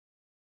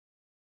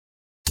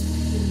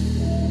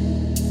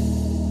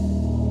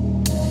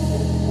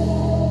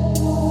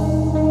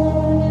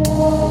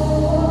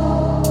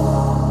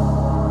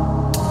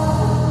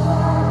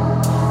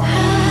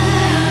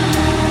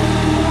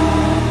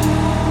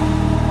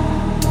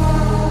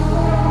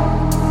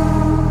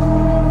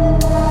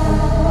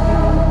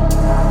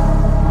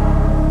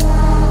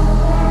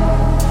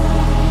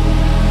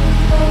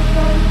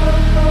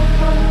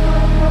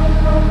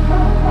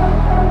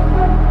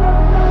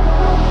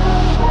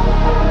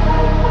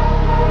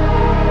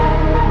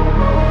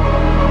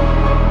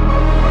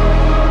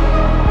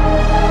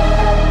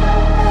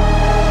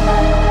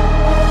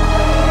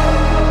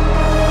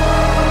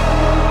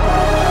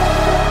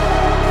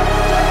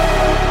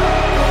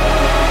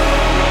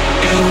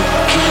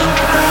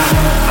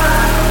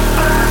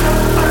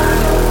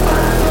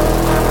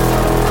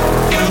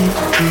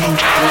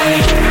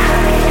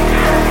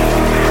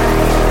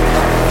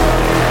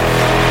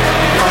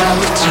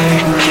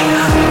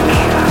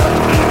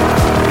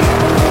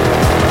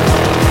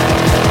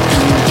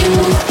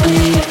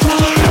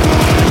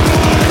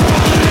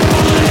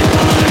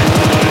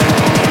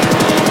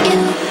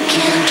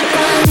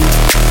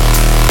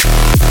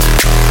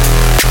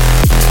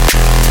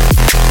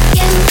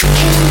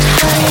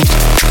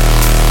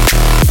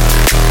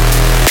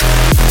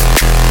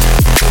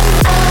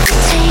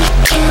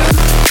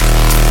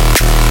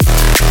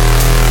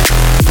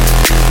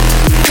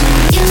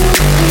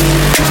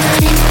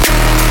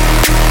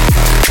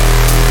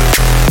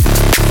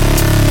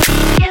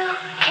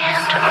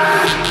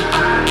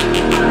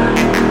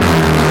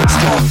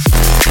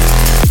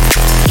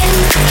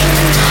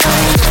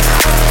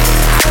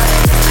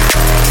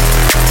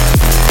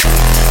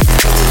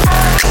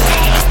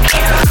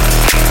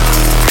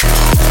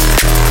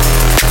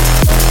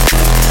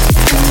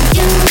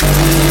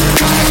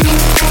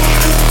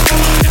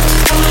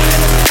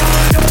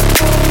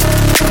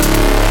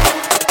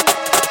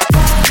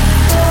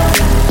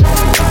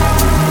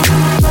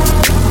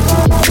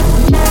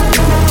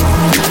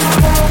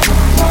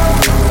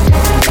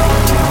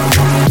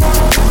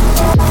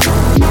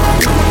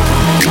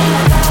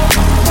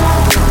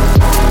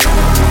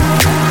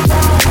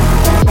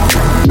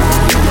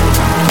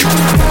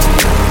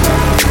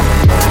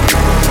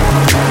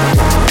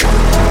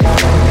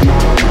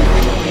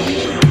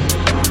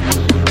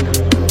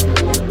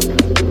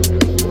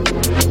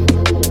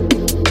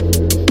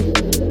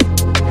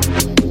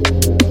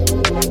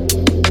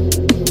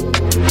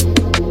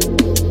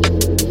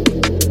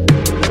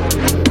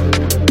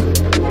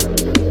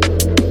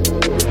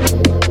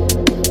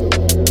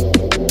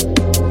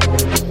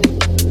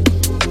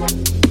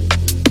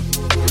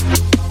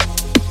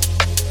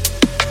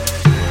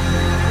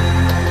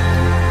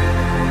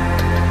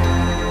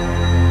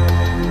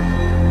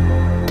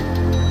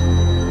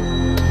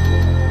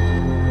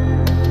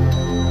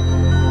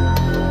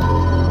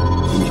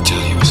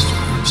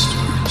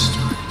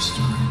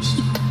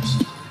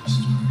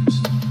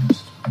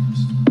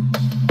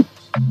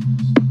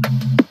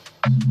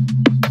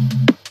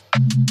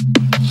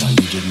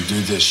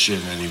shit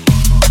anymore.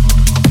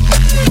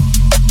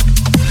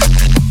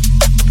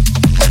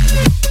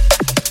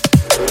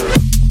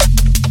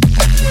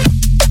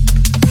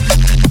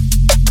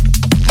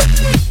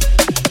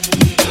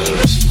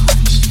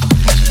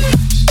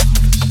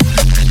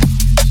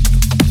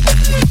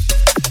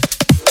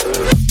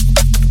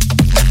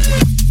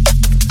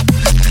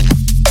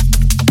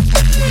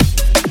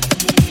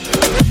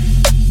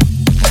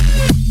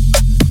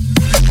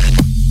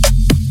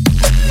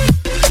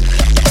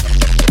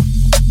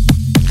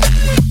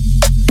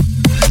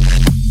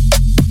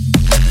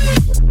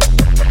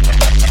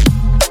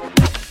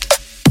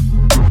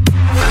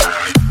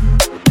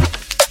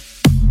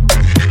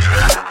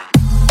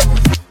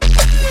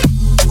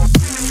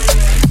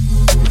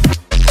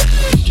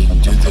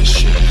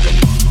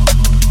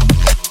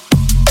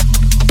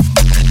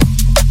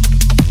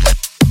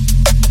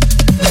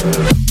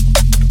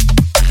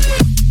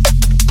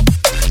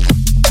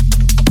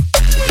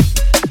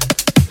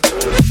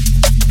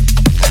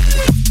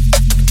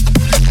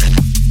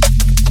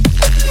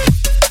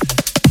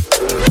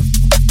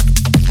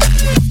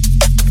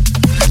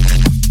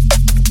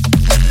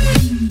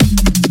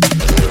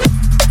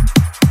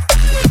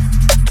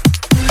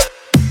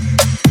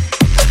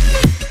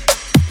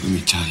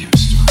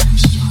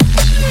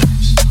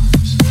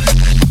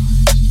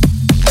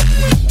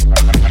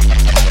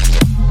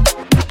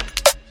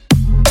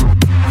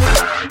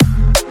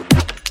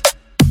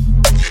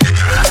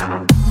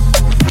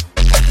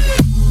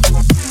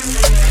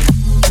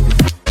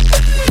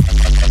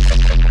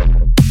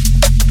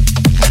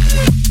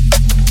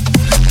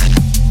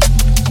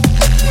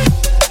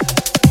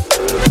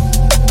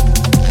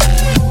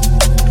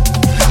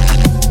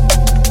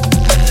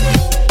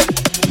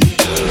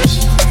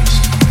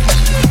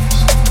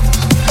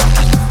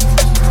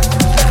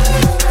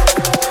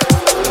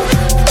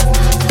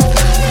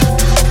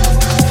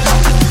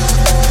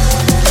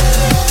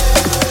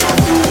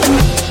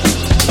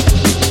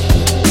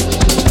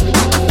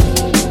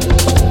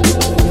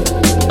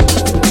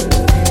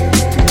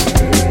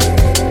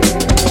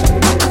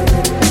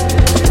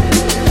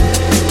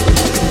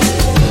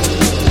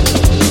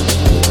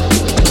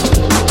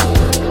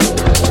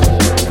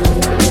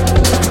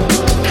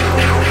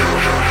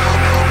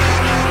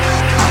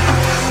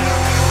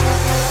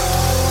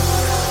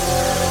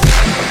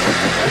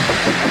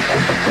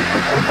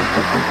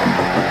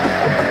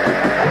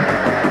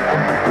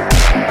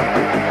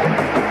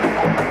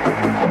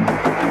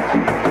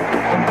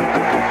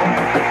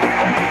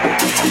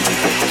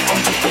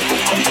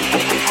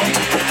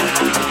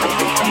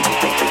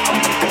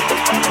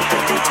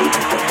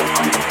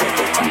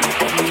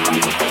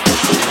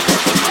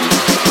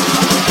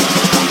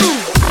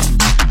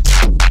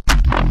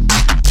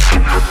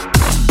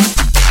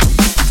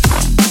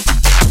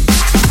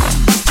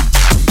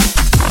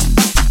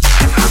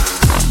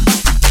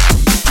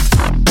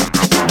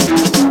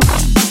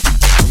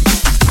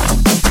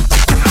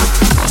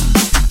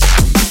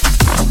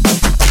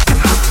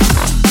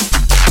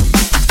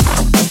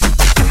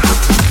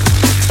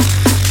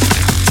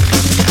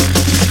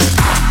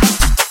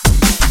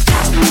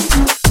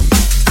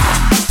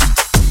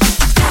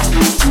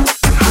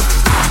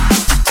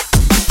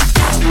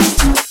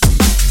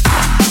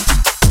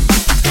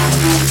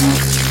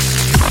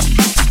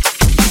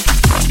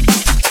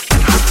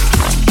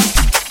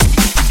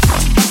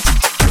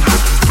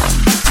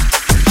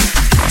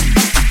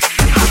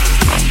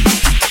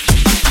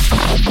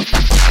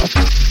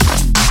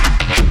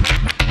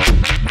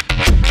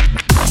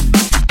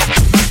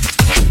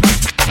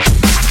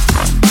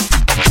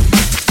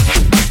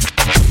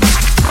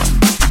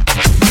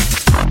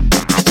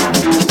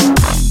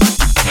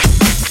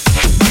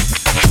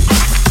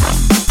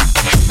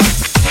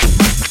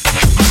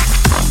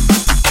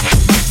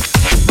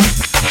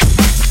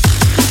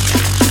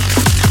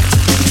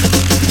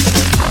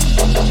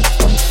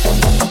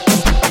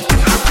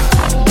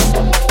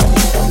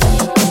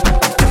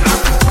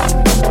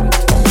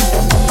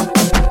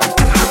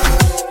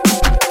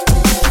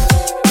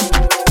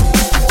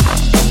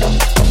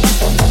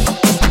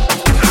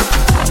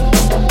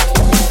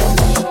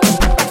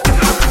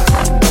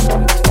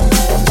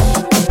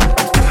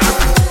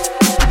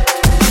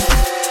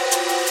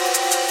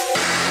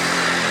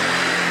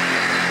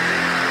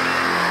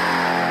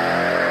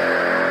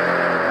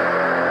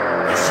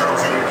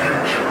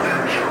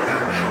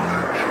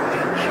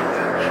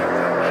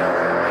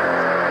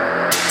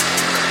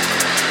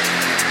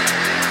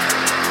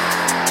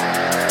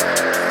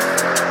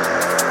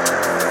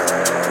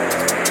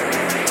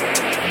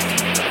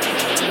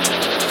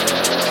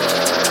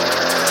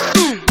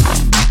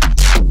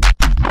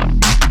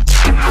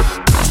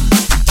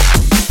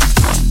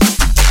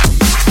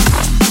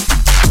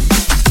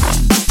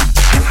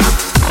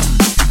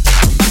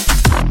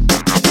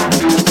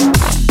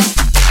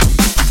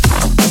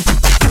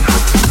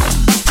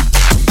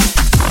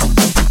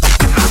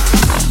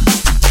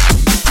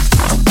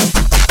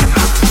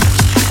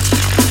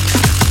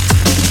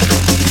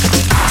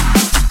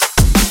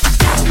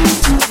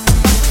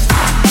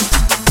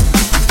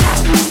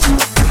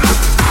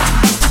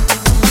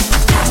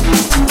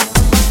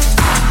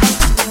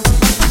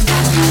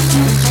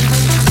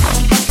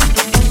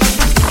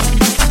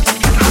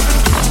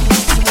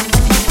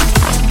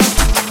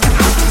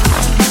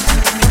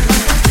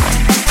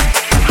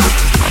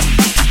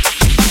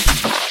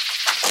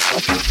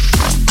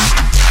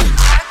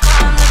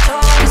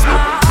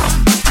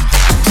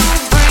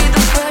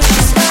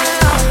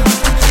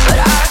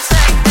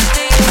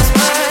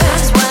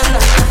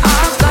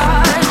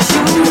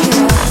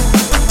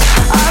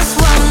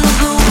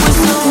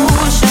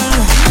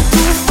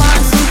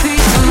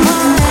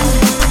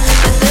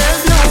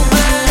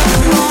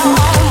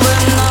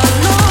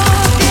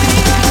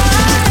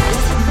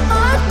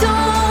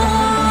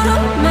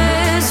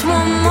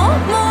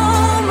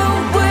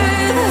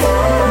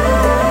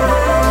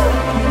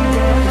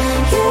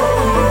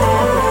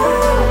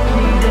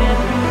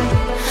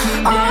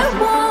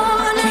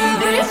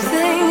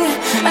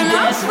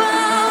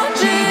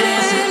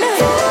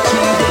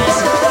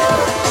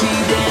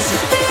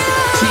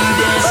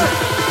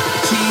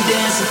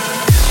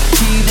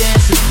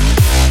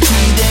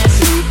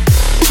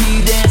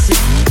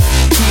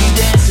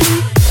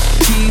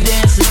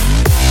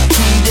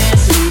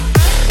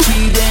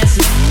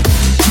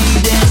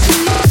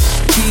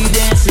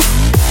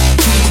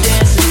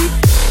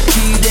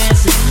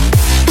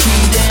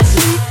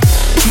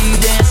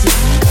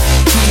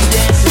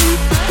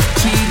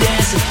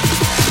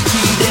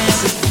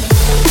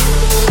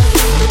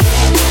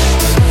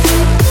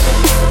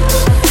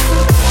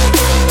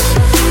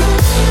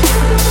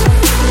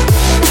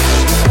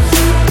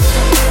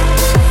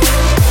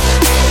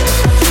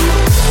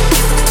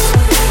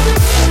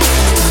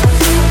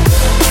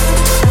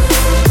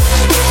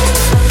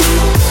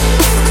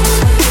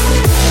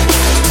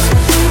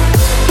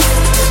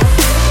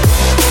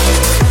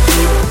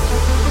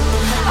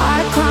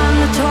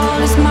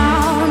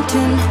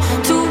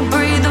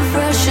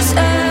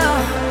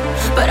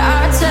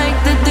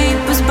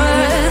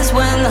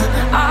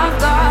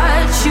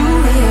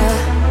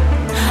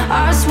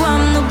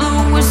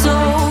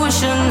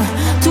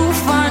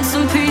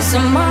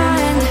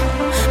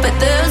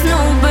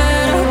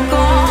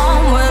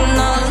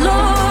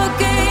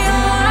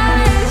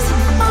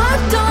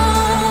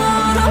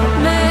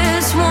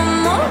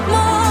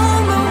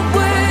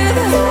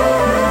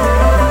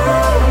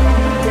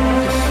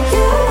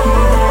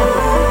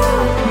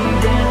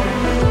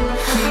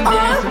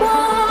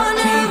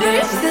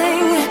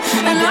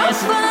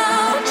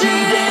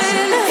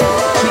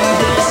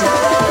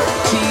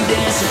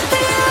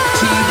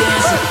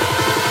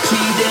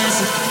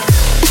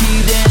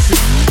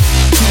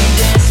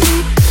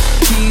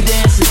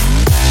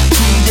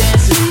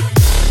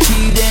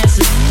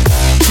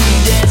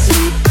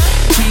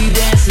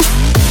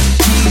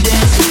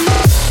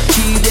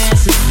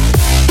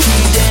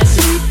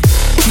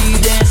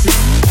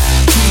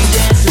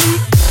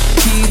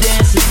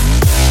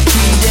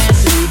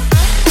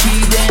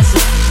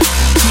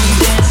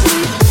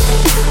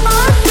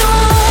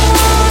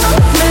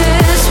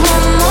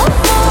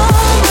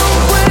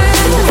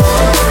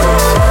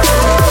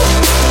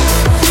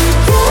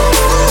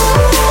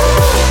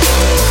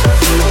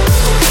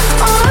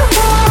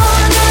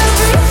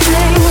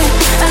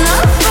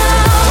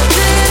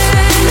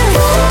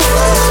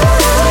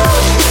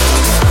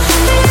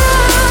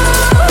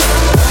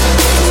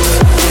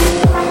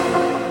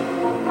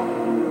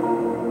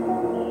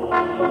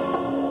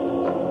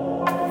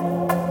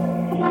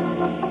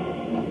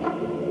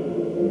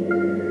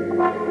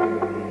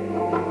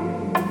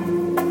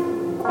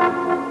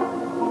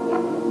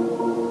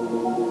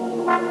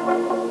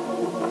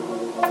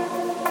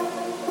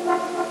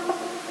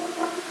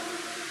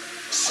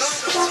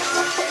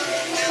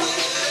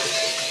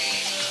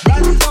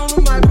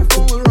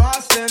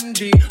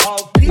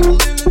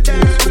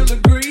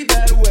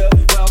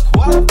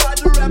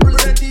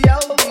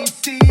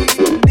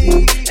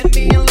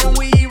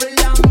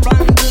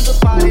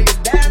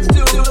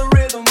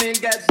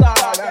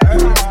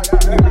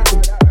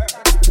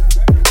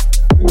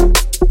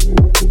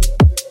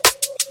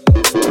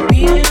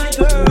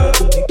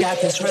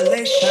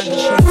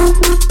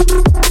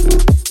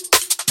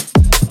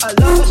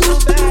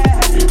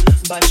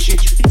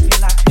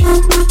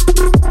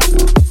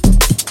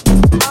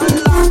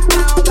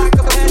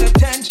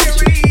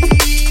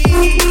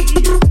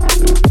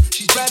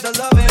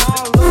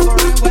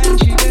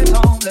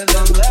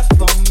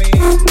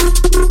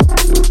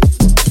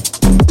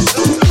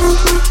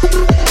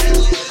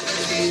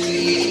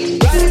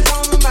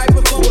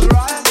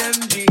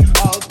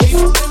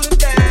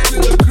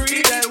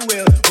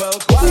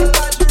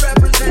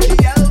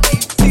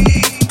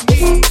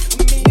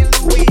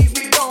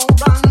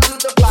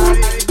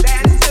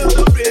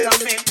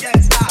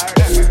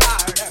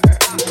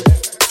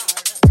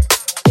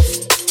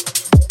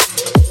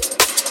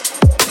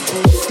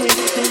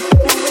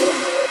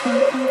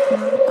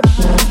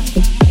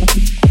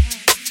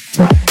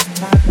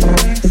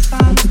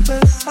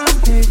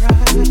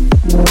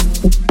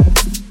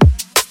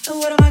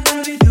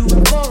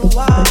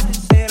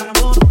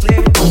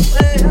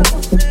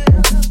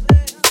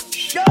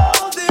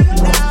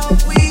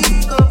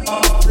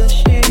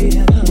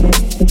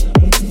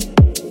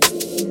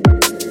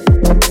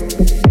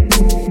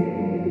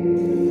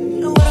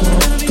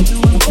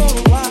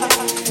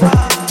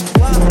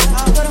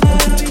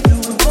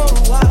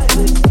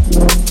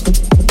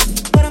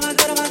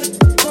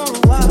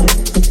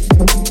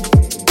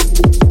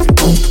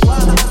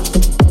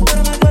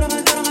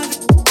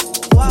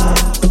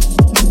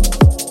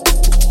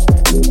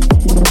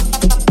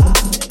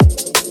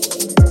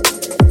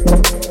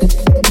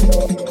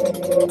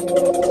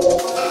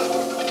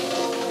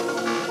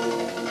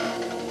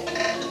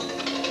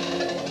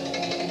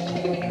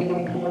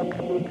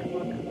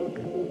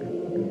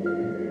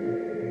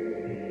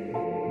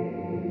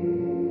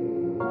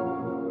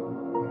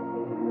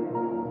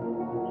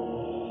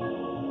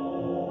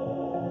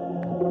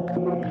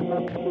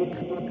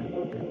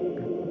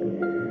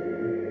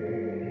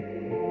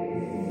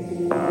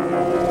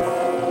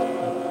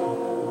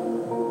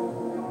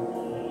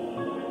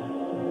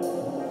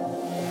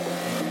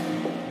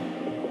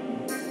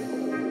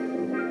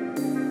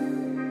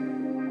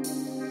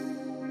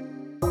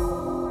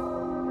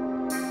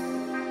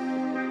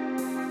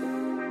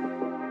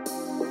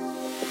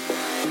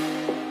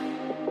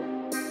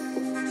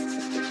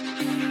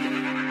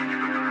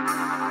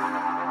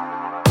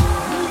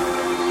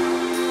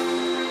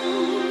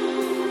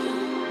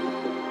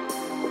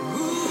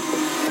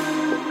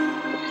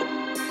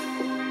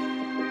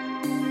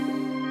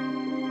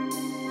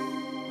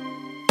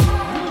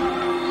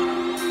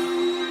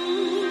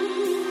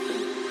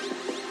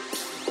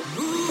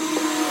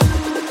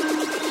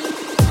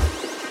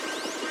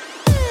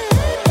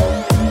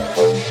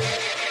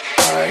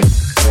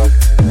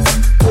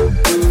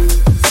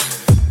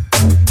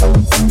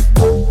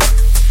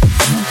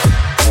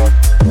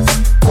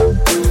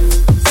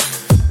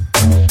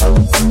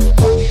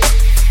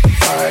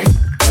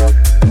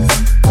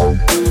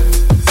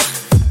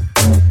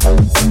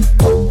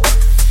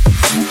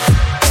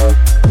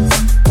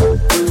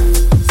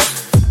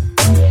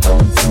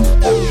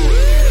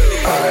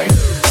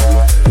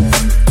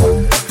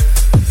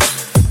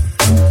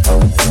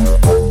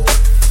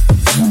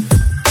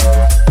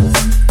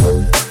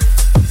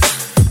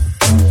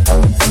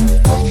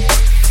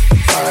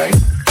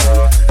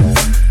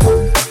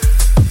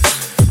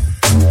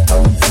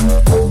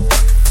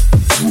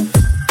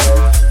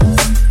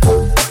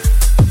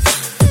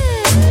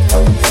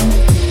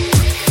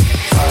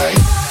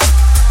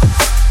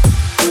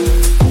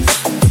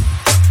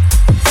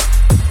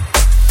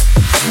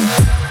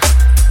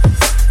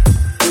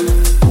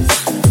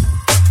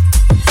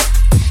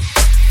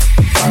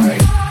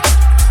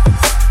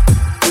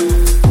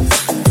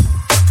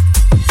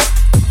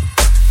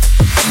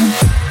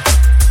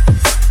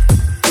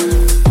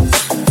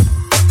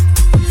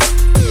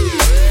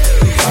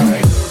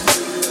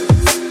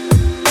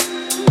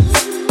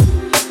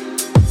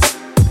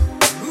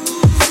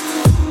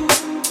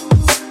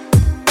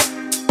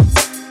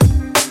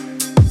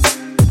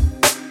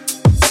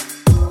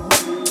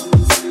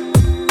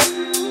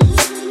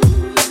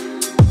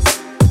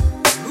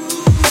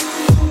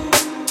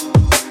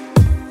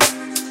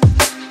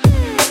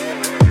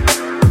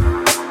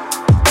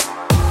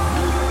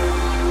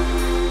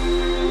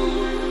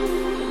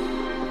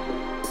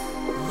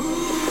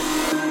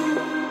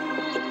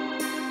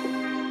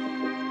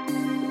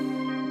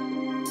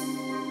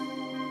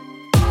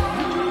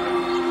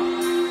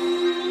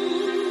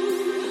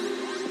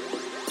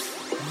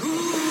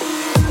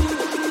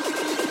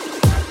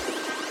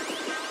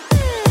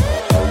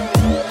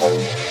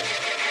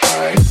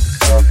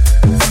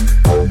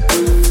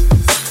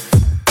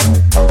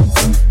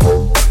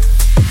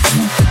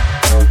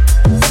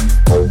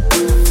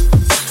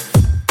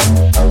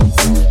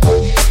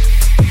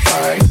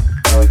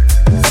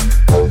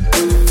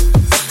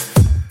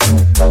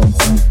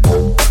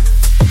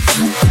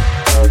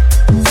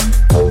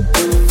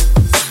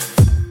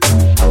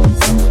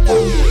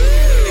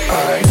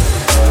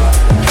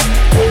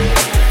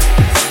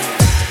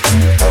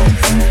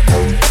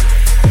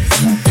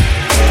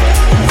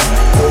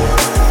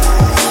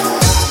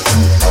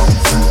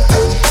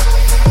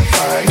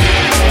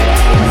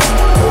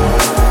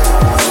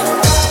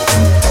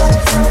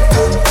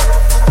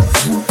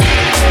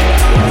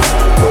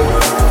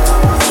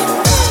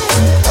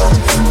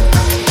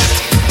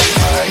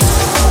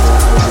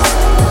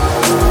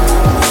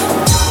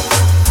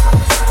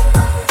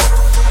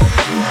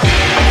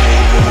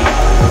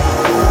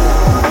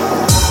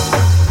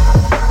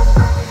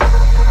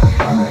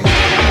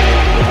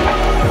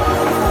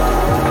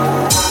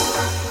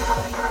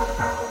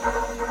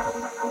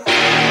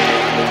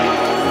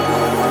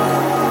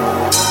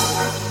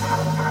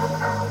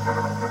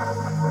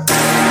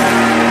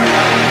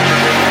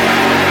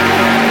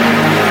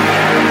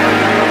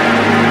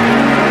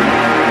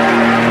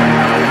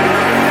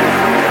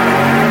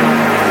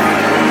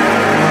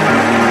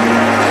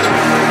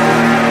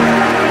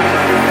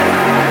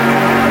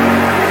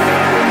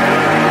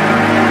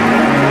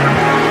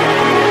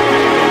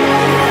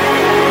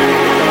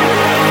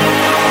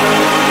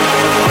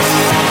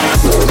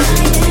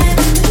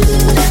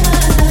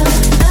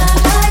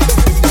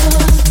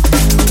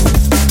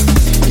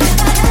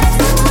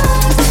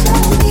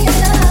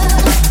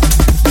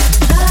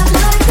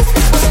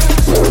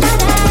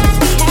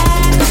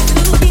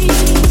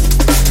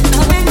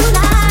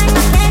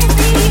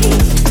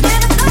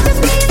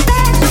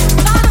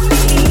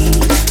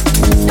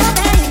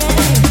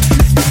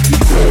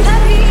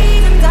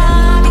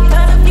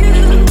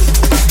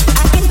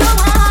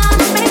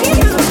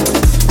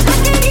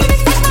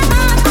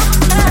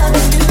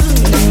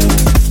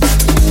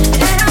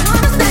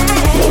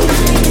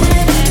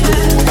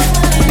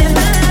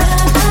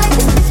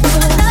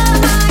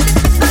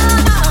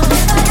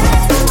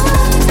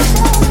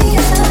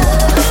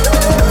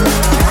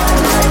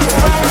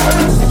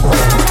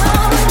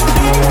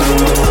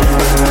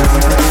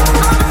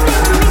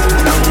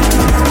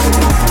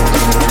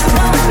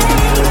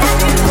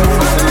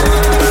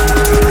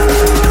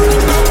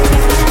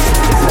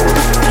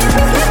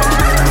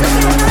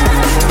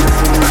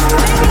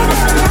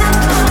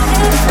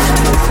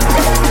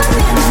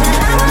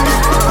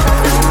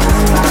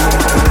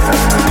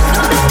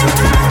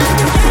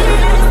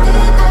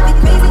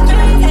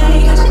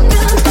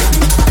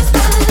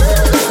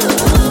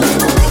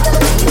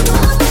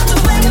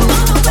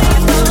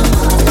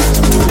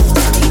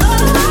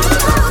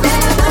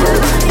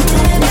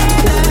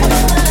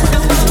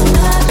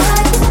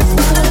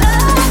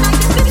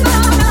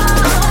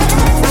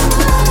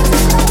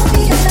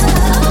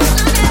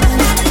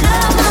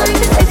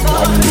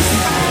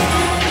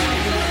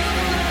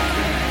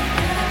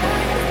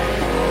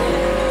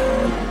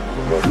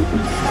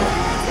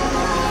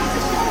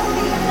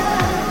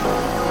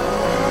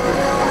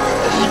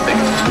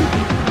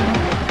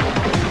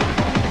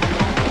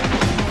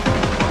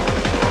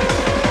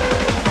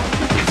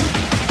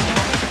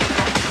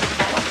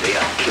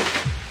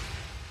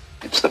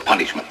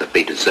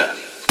 deserve.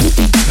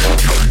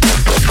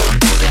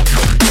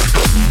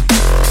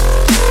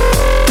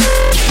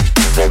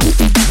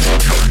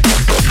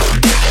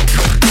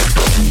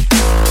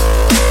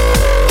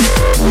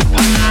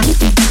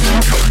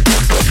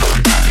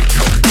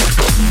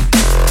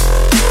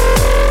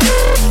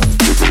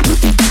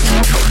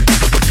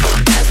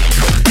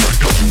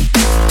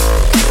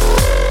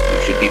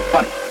 You should be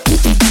funny.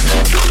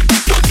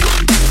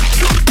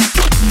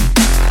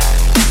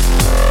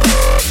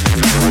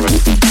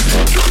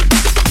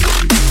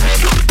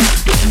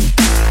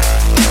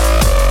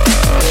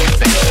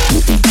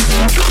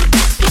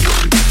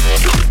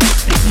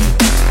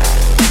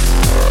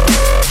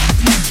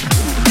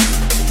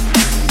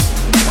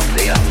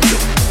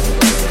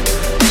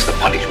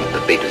 Punishment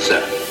that they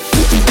deserve.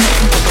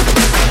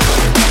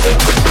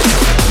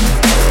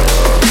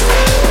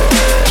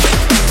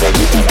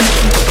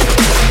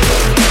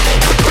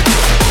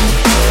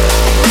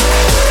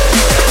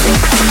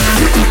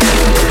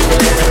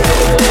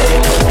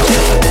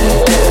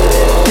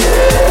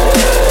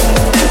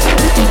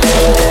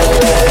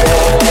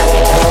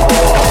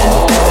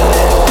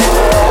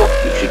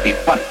 You should be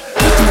punished.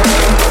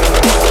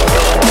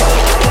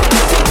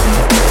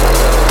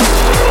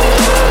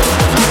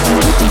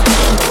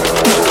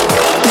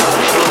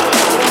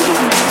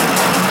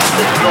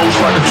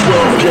 Like a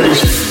 12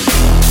 gauge.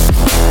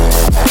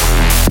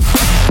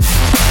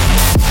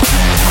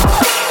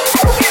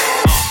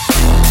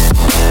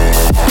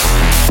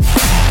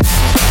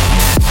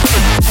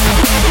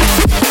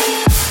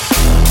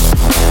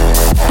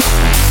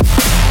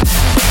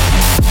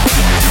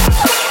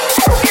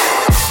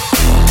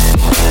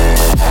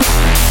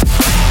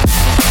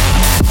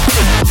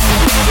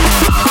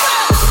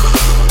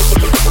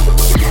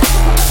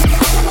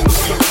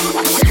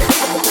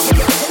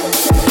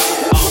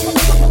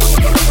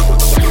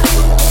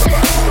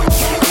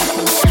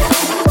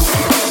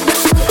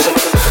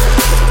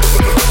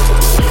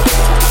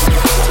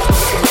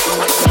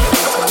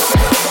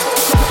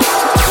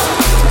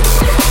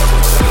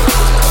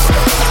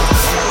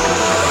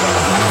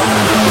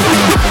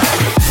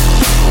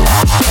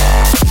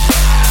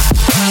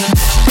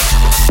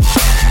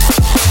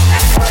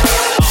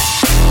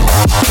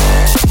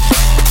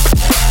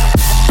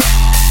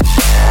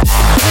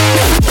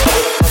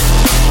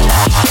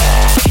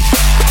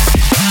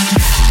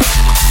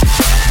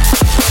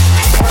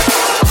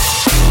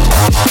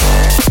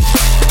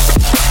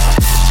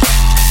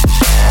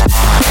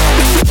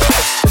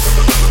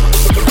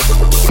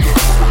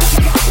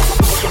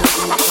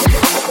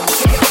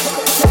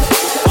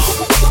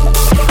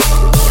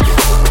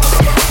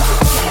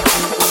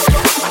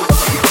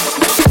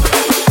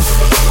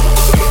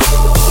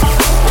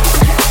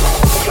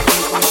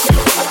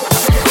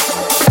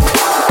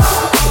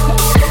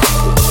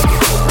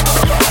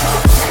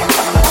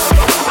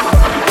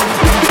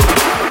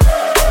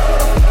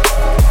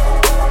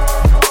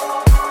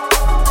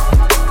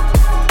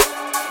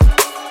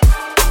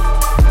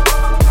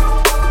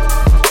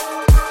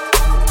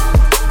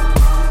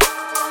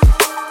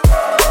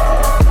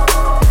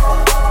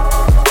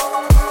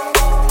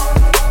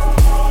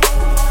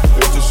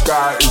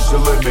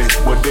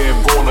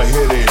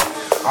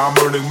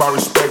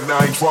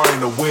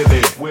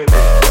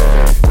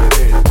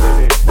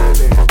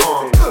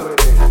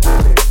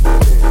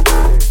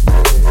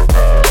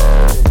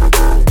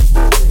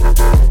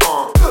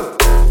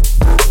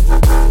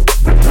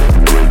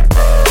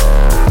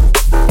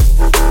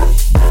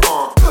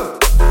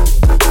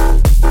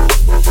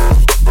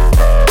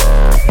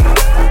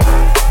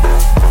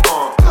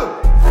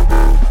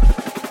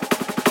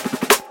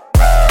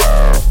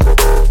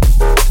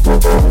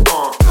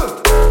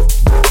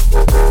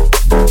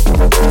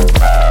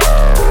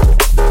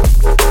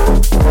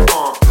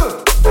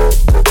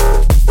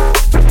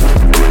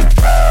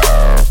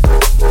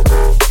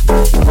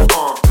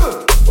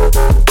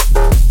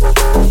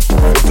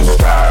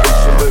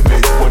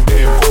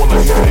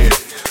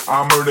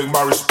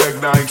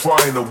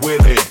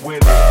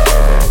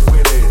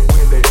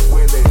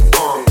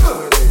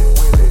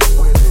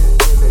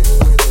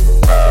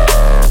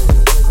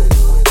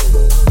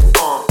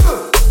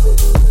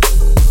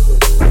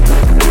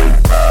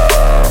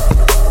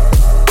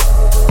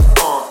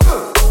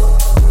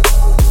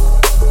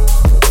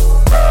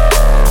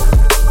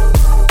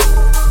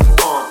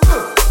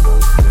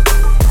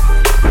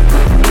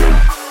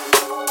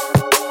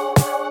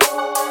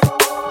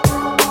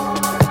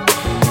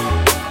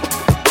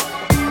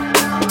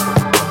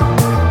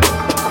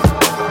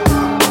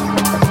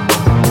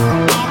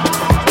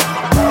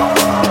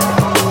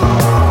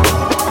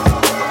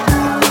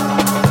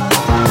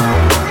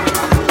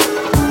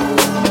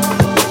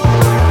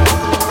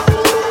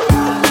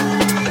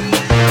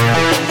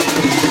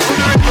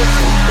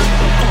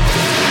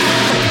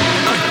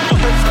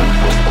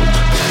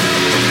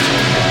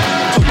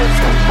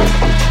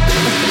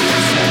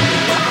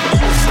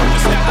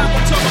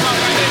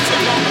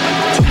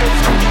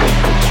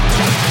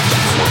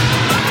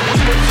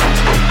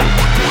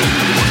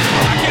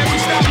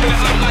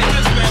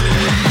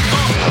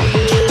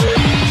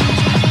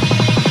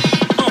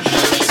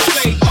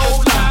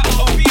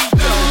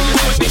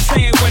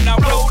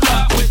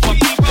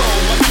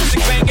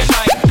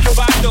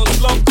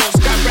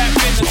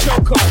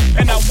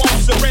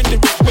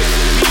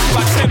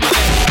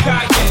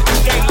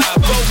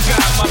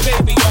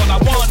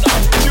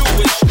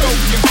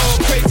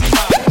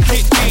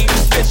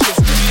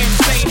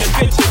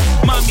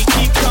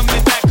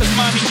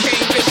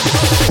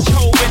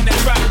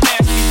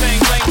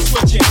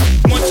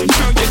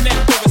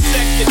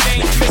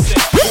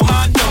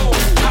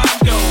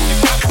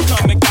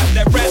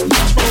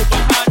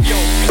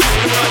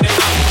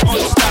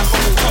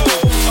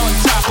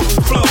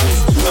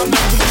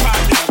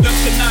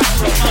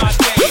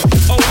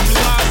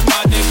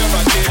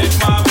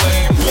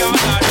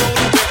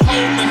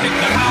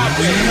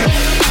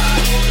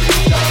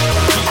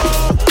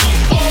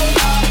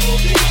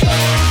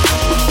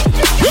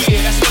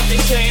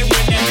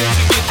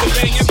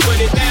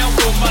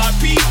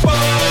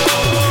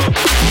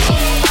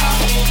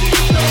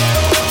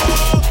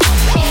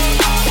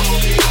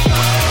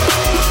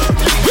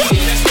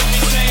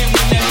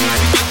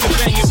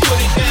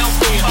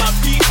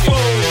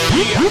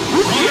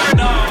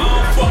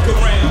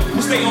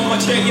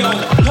 J.O.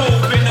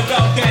 Hope been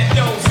about that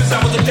dough since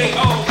I was a day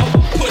old.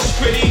 Push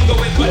pretty, go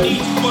if I need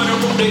you for the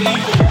room to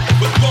evil.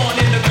 Was born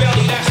in the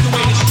valley, that's the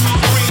way the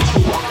streets breed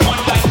you. One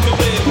life to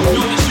live,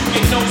 know that you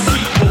get no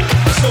sequel.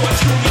 So I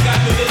truly got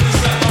to live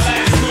this like my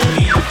last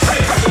movie.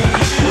 Six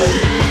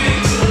movies,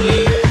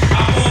 mentally.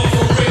 I'm all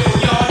for real,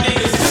 y'all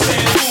niggas is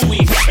saying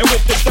Louis. And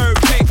with the third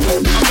pick,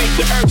 I make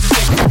the earth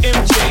sick.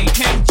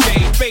 MJ,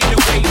 fade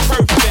away,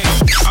 perfect.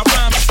 I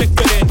rhyme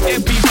sicker than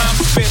every rhyme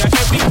spitter.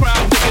 Every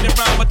crowd thinking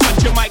around, I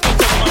touch your mic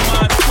until my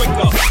mind's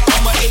quicker.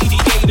 I'm a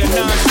 88, a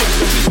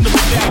 9-6,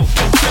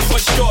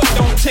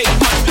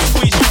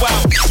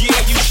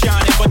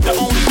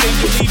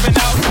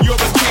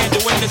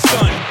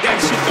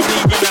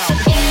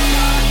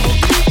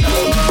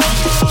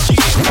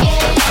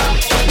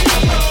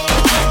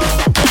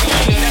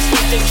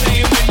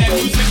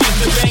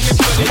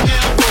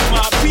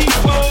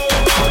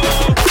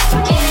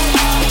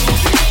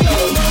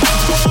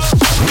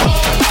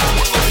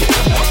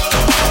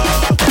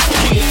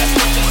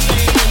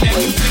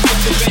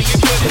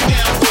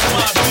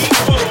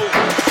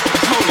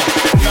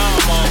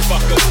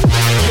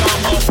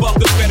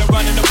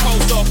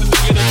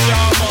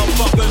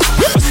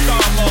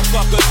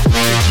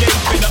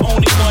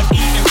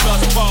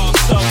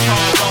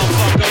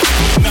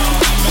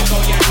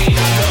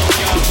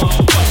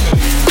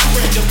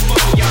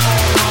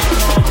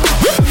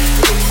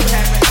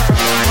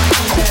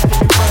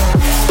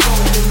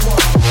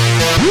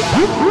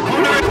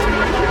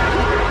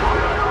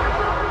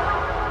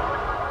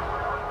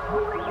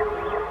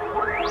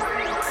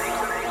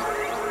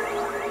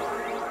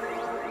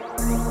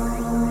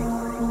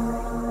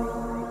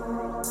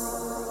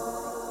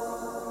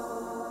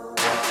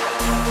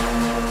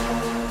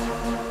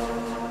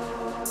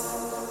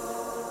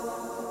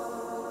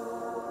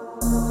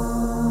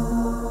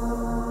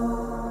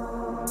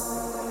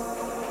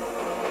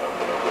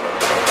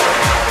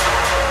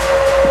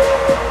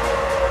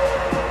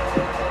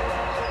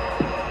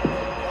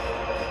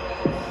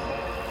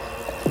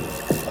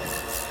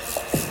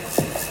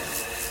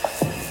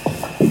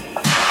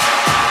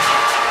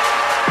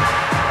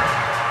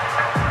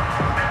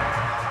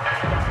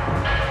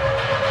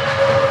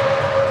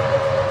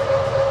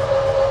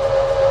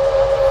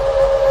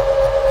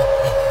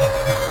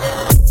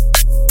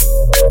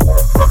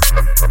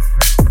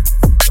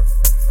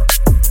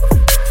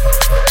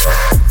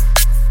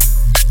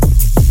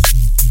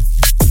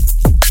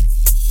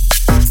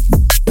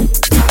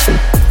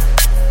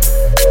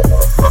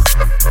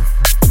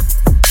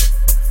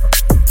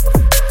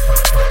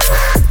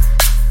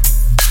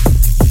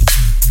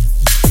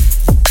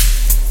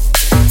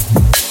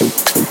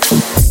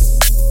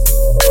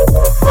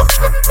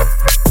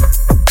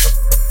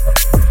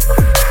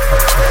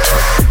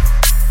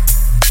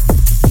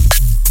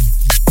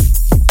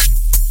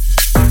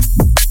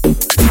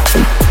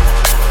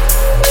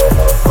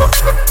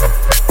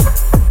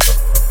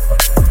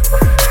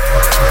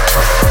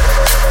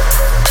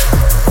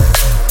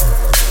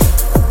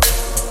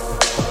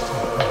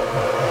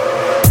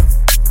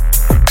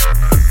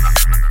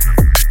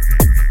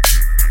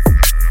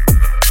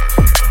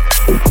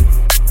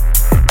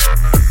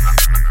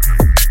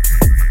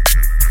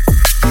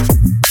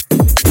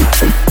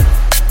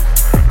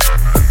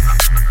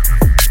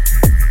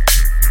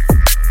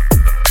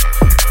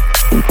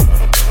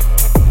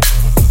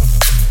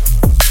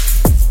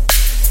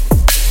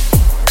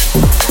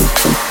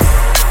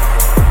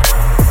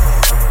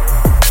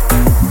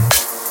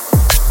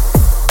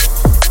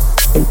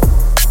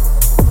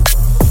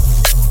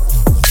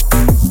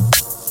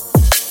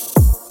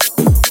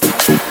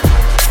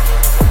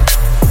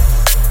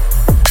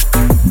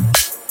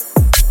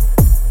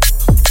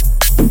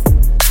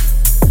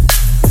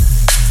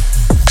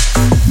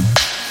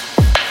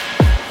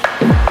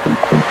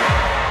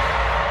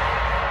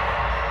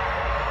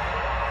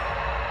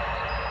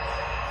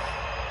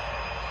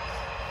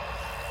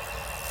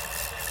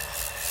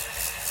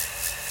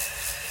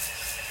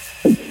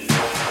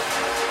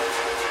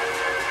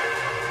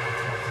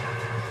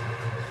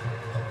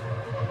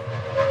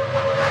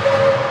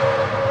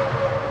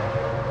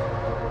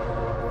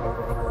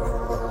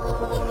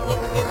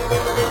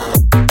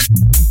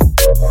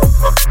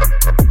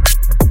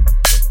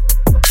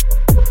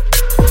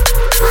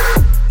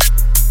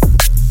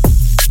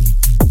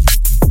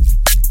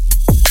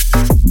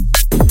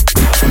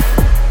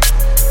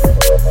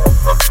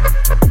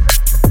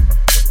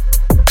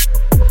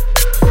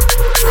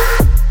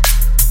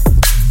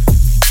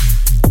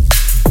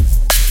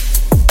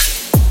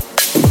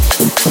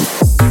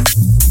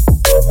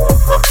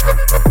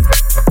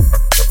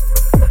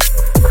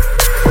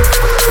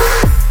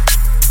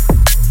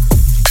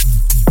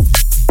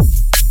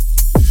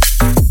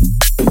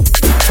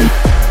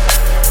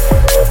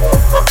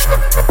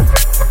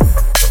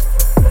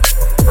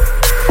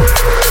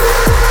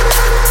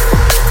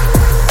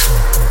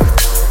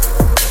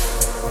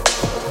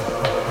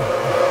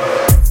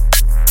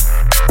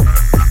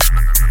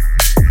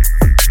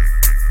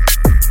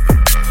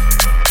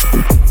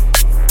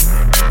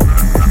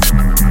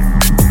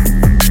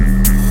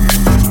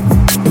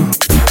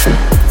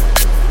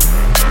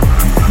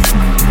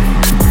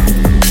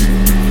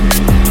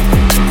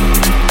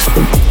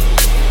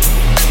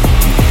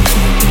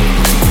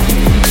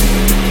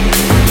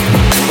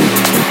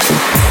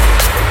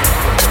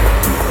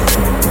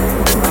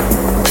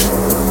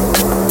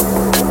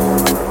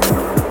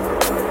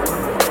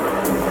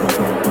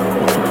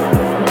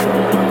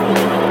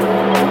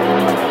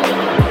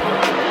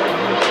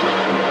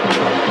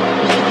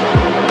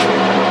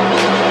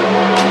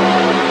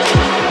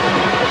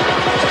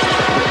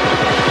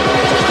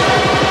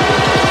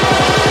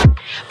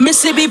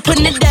 Pussy be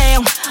putting it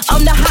down.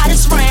 I'm the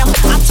hottest round.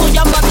 I told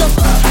y'all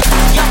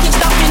y'all can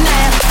stop me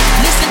now.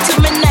 Listen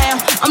to me now.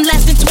 I'm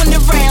lasting 20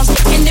 rounds.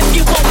 And if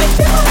you want me,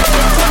 come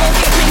on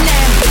get me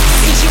now.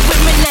 Is you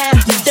with me now?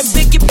 The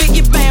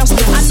biggie bounce.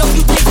 I know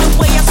you dig the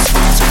way I switch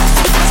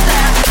my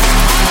style.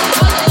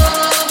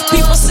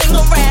 People sing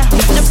around.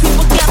 The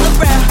people gather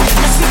round.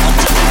 The people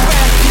jump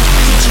around.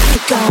 Get your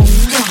freak on.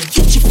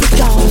 Get your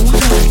freak on.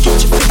 Get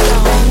your freak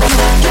on.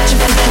 Get your freak on. Get your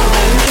freak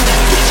on.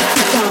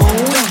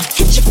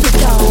 Get your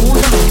freak on.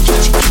 Get your freak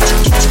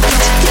on.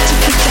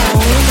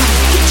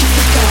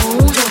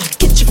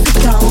 Get your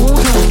freak on.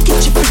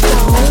 Get your freak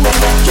on.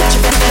 Get your freak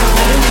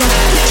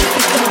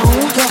on.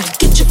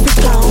 Get your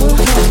freak on.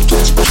 Get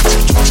your freak on.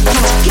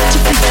 Get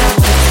your freak on.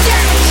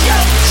 That's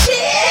your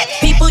shit.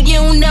 People you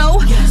don't know,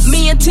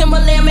 me and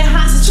Timberland been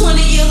hot since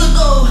 20 years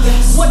ago.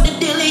 What the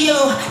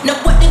dealio? Now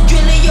what the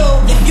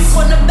drillio? If you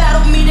wanna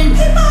battle me, then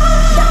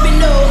let me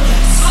know.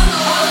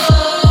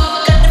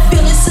 Got the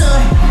feeling,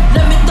 son.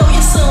 Let me throw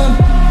you some.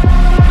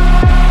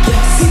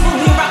 People,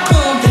 here I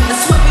come.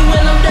 That's what me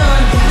when I'm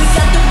done. We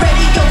got the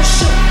radio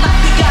shook like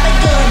we got a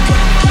gun.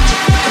 Get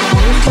your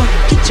freak on.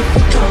 Get your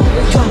freak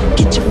on.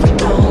 Get your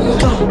freak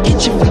on. Get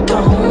your freak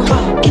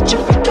on. Get your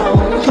freak on.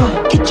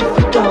 Get your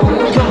freak on.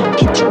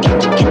 Get your freak on. Get your freak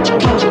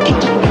on.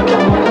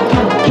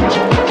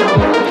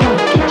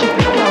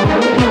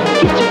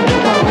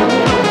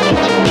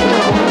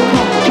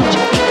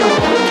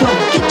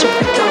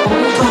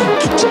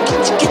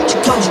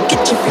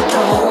 Get your freak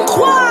on.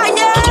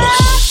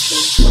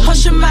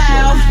 Hush your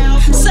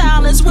mouth.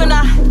 Silence when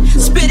I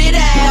spit it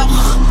out.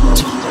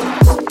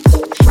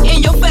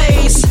 In your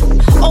face.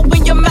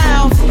 Open your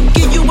mouth.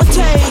 Give you a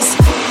taste.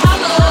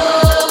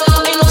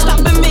 Ain't no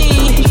stopping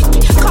me.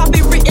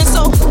 Copywritten,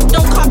 so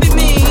don't copy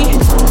me.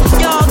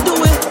 Y'all do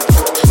it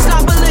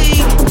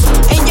sloppily.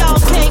 And y'all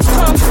can't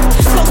come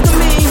close to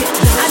me.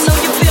 I know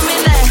you feel me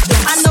now.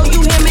 I know you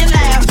hear me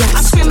loud.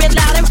 I scream it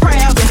loud and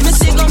proud.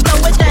 Missy gon'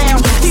 blow it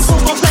down. People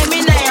gon' play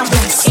me now.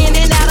 In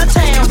and out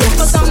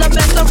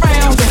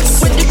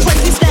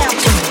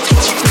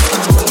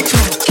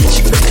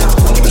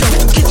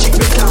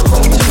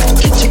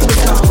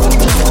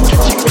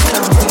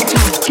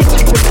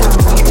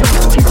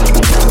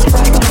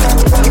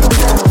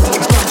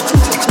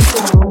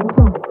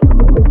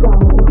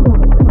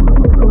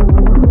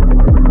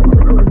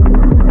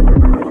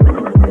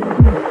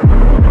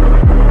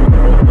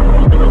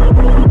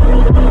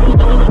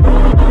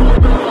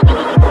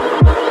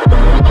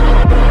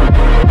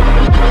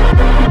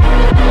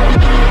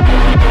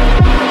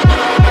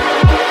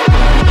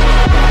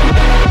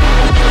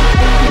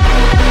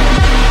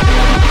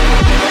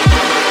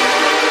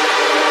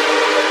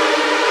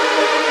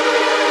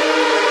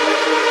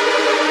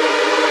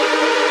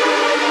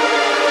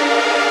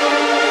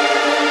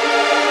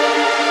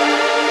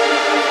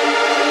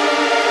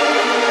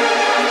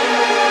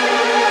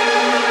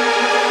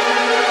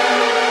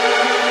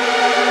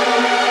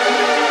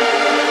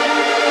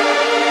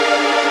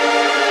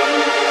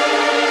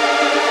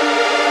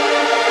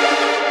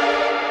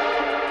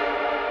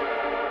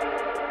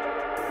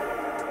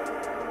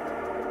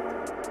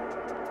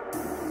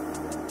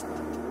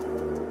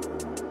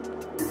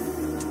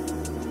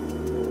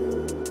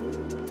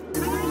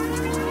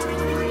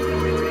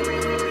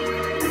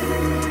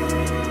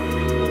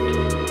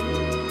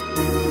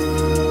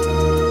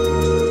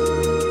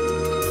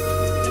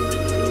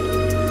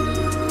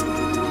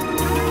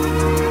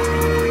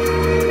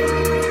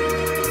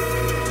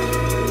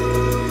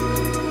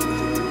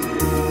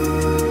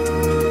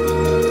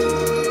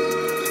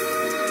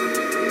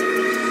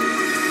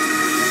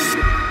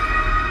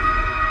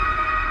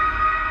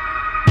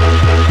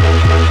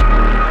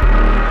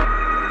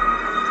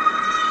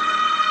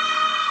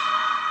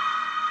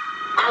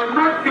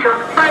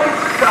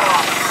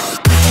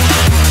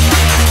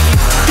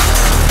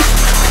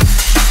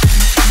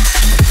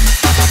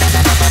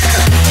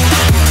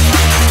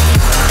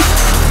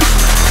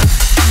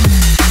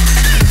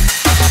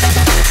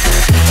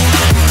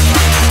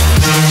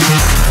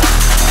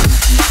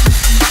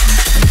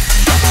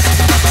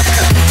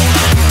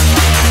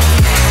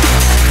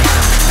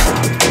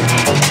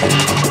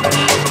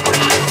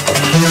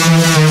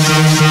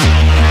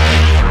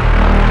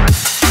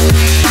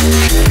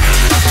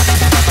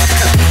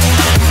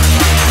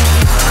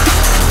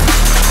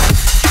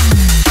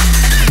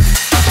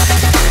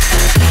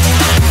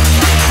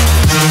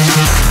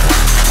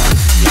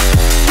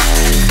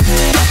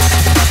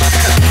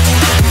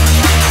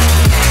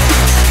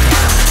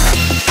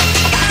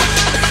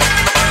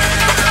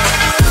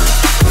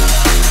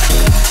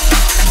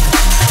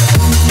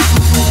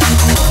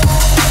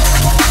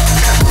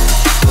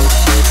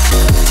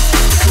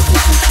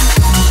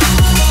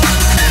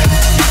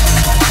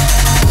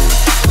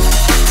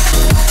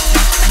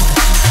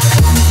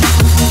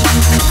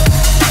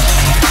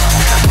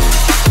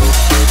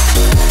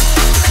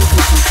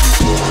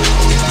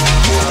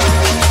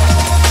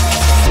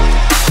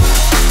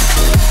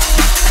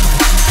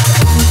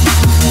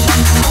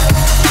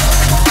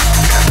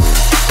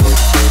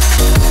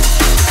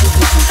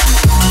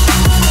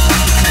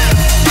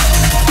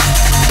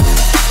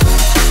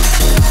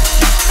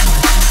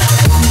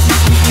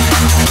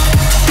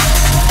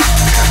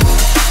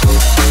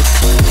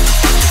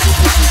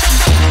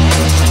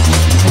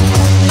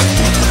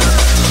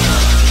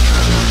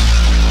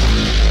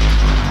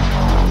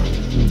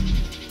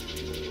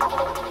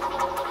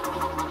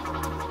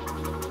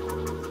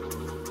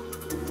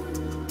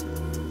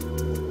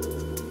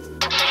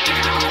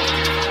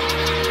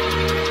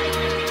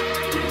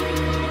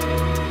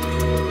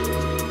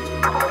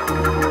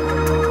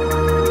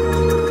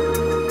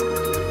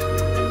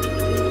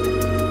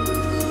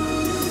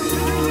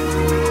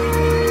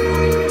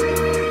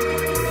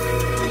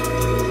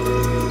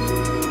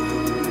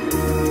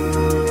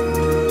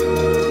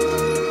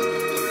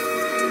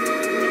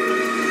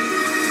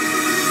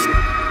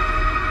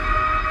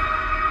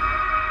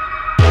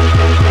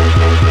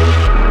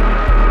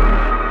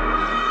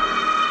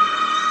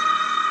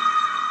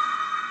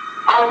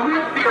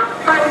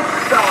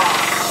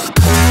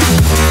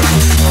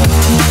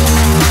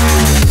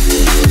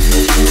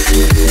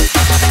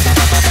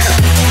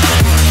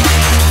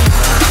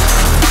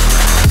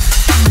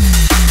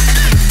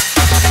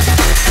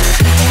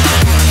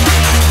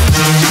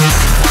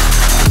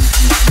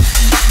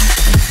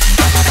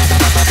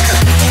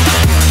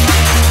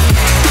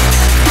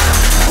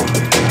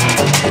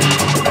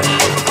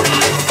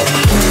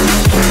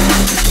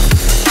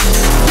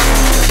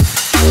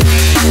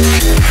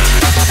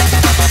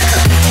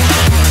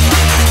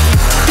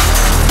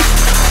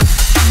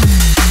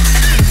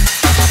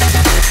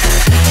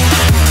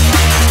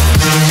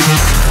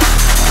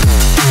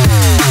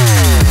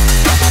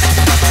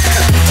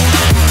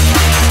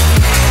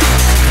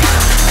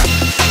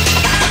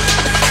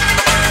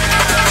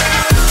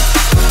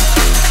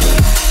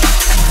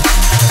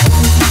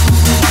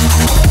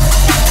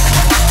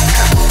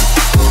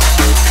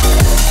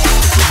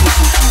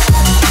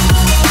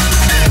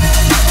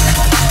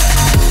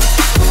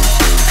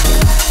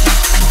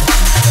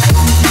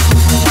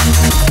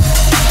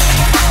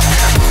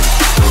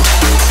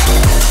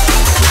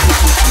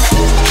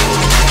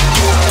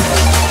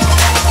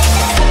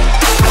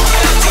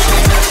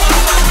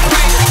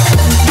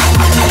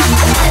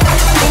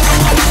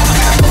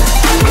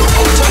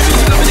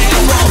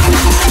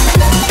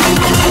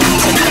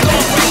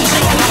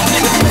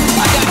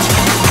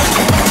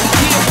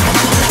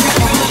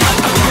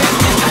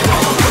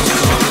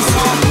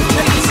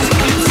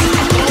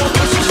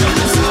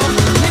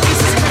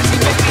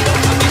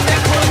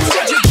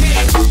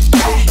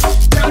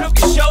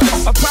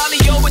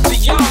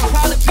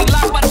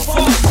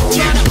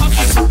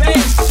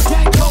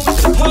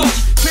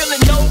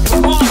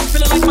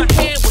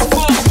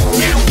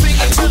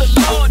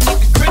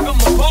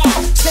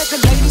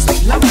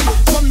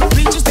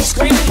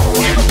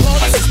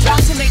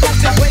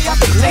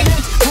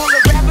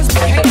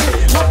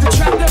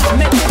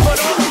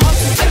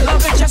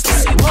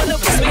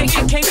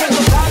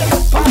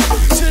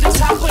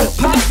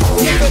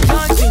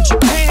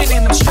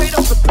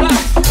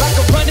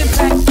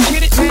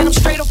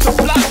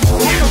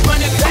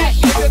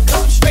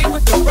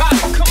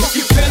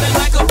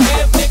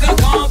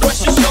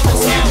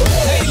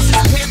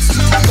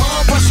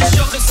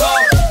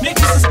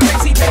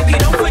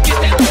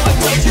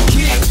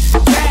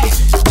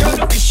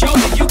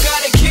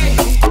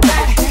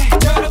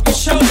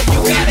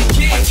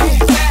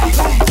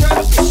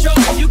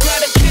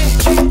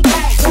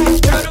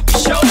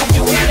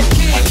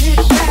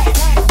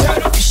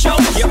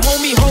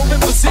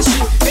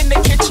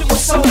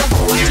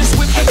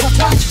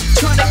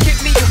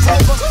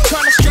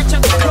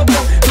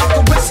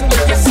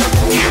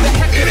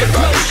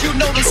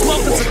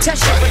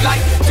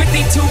like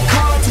 52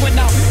 cards went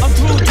out. I'm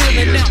through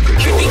dealing now.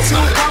 52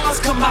 bars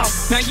come out.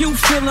 Now you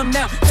feel them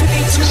now.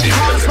 52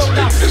 cards roll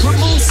out.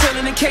 Remove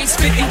ceiling in case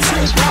 52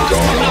 bars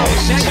come out.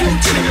 Now you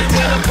chillin' with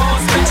the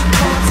bars. Bet you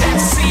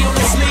contact C on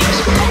the sleeve.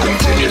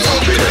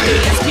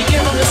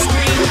 ESPN on the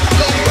screen.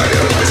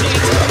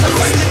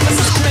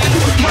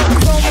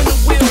 Microphone on the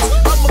wheels.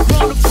 I'm a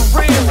grown up for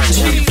real.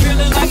 She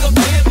feeling like a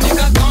pimp.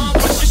 Nigga,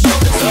 push your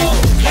shoulders up.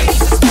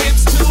 Ladies is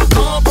pimps too.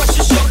 Push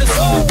your shoulders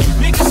up.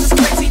 Niggas is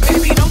crazy,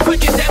 baby. Don't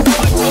forget that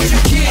boy told you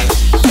kid.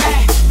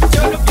 Hey,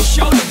 dirt up your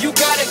shoulder, you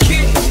got a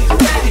kid.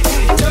 Hey,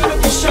 dirt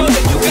up your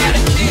shoulder, you got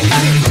a kid.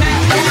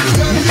 Hey,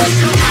 dirt up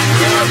your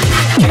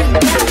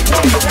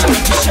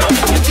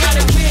shoulder, you got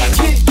a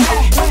kid.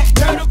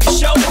 Dirt up your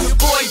shoulder, your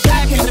boy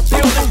back in the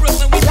building.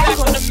 Brooklyn, we back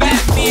on the map.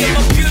 Me and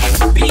my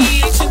beautiful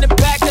bitch in the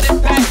back of the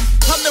pack.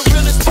 I'm the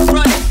realest to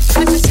run it.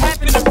 I just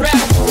happen to rap.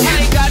 I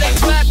ain't got a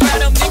clap at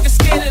them niggas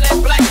scared of that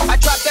black. I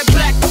dropped that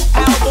black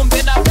album,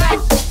 then I back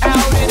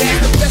out it.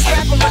 That's the best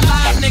rapper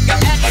alive, nigga.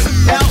 Ask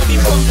about me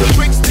from the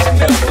bricks to the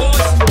billboards.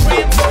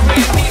 Ram to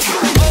Randy,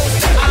 O's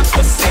to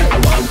opposite.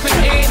 Bump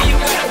and Andy, you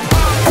got a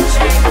problem,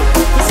 chain.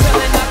 We're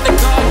selling out the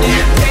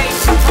goddamn game.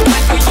 I'm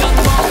like a young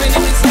Marvin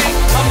in his name.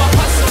 I'm a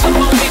hustler,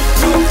 I'm on it.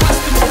 You a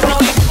customer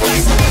flowing.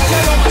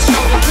 Head on my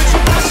shoulder, could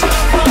you push it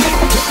up on me?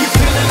 You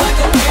feeling like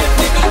a pimp,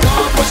 nigga,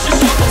 gone, push your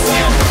shoulders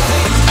up.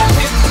 Ladies,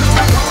 pimp,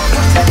 no, gone,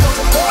 push your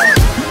shoulders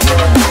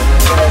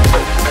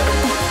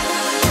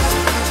up.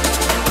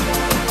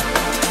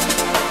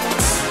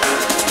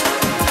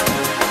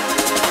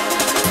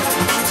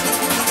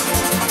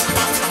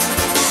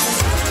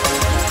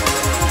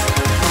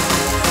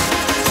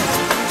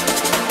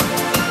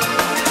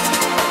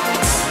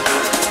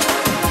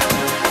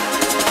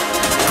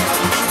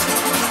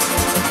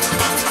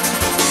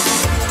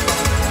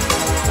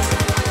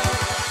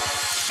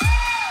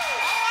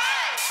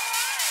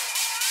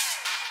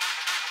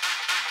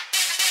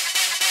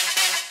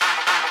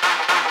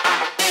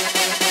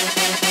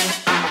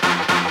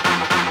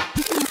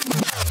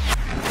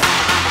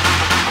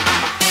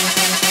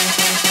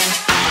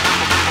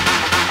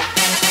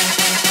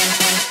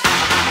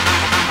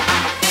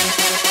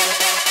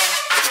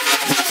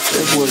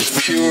 It was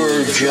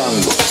pure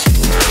jungle.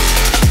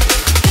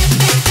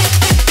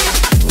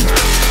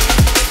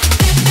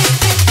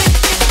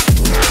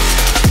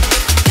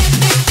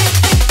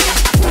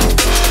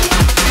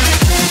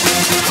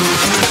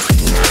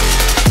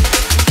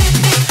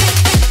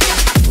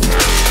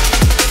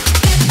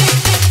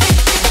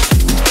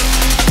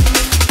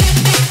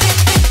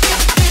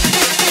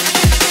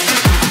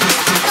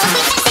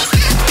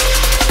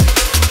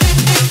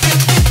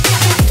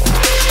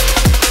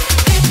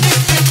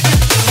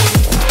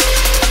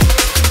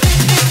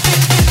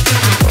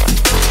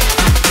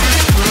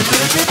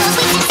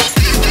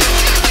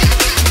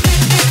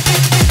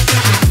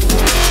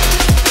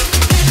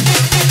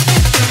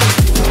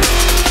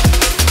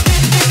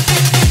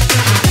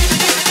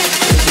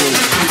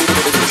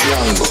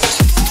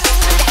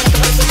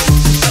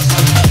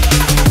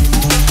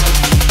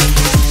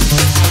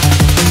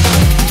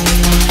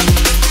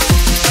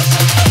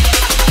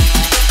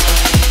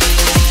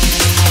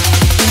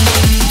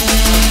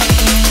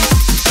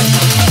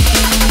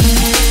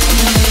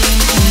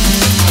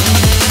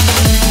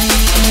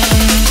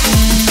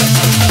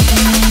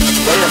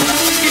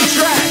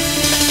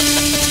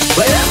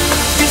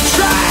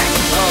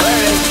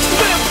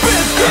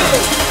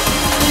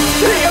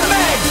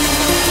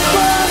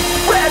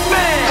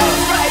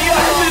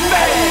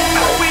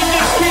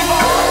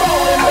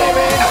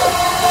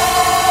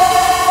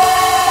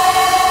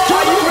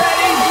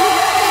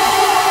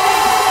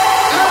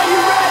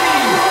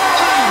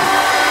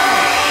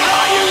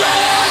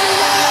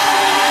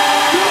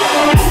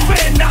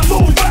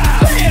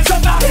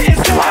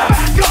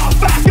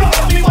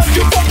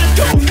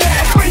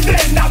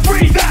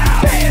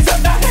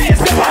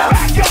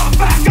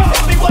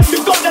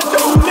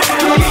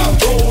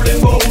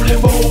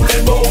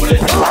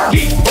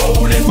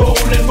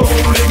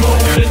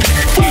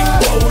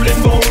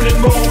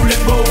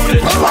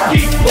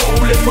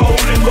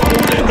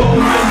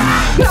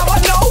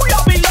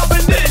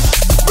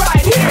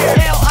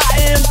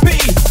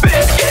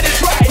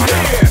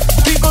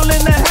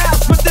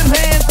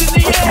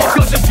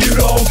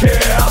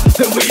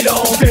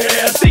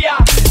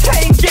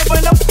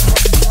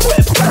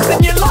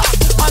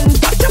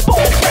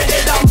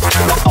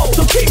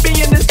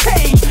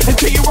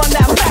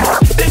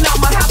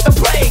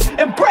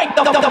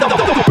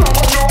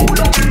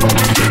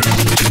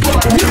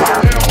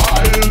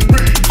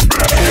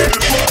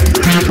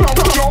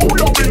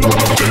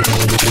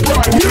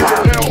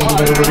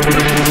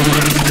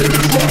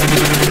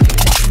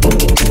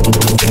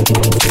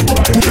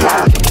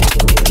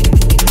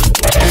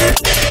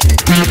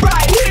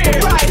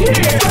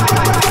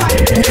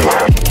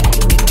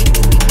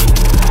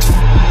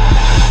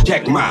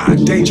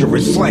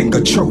 dangerous, slang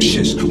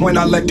atrocious. When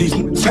I let these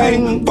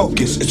hang,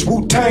 focus, it's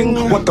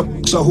Wu-Tang. What the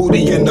f***'s a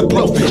hootie and the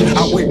blowfish?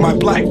 I wave my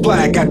black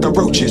flag at the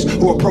roaches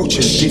who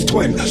approaches these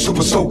twin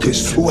super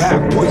soakers who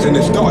have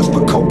poisonous darts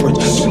for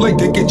culprits. Too late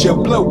to get your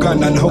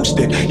blowgun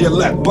unhosted. You're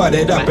left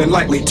butted up and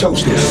lightly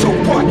toasted. So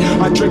what?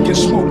 I drink and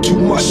smoke too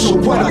much. So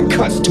what? I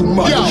cuss too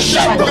much. Yo,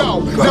 now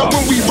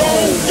when we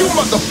roll, you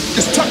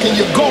motherfuckers tucking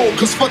your gold.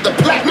 Cause for the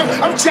platinum,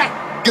 I'm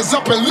jack. Is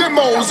up in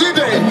limos, it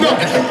ain't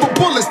nothing but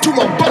bullets to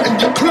unbutton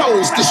your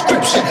clothes.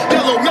 Description,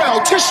 yellow male,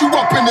 tissue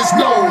up in his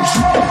nose.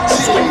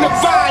 Swing the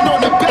vine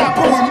on the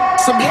baboon,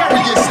 some hairy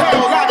as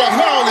hell, out of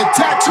hell and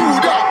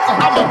tattooed up.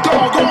 I'm a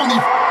dog only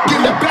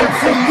in the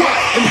bathroom. What?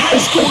 In high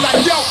school I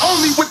yell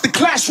only with the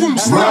classroom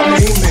My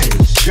slams. name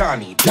is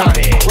Johnny,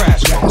 Donnie,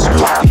 Crash,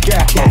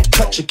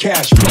 cut your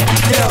cash,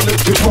 hell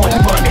if you want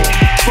money.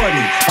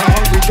 Funny, a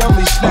hungry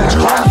dummy snatch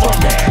crime from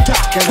me.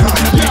 Doc and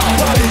honey,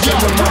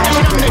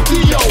 I'm the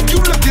D.O., you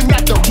looking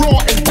at the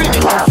raw and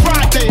vinny. On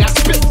Friday, I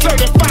spit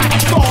 35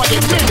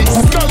 40 minutes.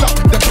 Smell up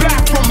the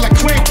bathroom like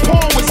Craig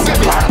Paul was in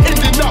it.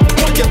 Ending up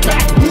on your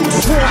back,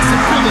 who's swords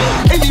and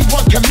billet.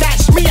 Anyone can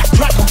match me, I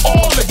crack them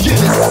all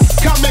again.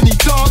 Got many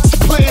dogs,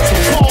 players,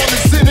 and Paul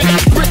is in it.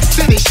 Brick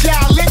City,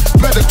 Shaolin,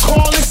 better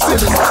call it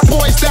sinners.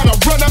 Boys that'll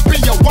run up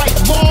in your white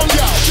lawn,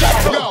 yo.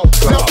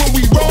 Now when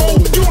we roll,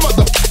 you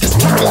motherfuckers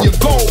tucking your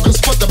gold. Cause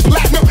for the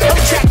platinum, I'm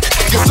jack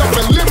niggas up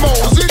in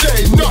limos, it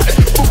ain't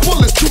nothing but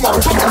bullets to my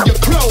button your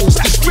clothes.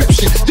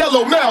 Description,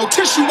 yellow male,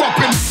 tissue up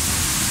in.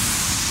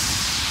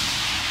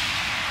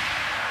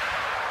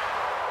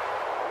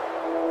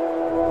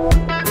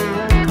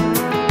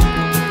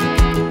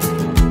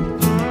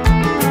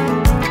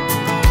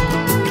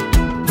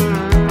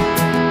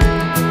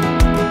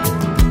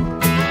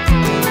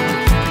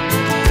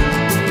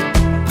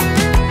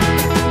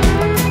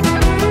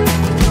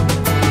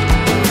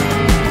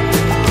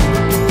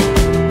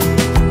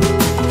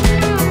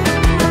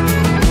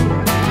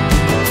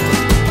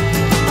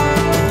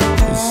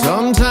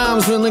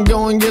 When the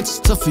going gets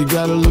tough, you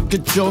gotta look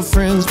at your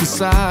friends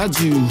beside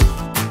you.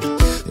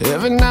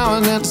 Every now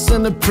and then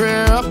send a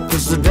prayer up,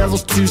 cause the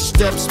devil's 2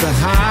 steps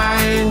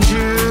behind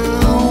you.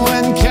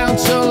 And count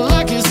your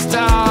lucky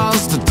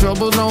stars, the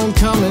trouble don't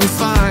come and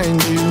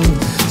find you.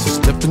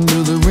 So step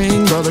into the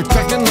ring, brother,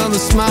 crack another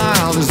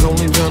smile. There's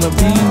only gonna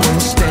be one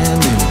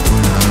standing.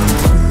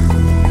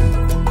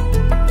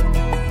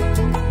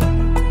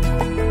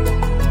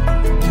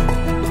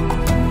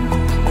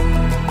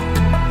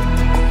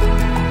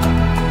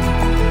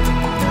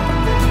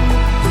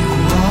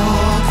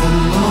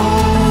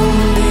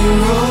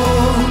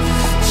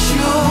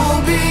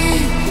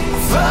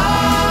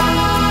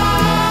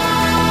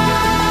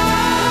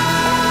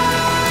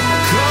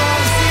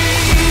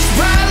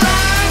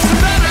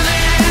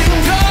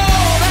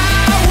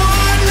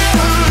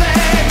 Let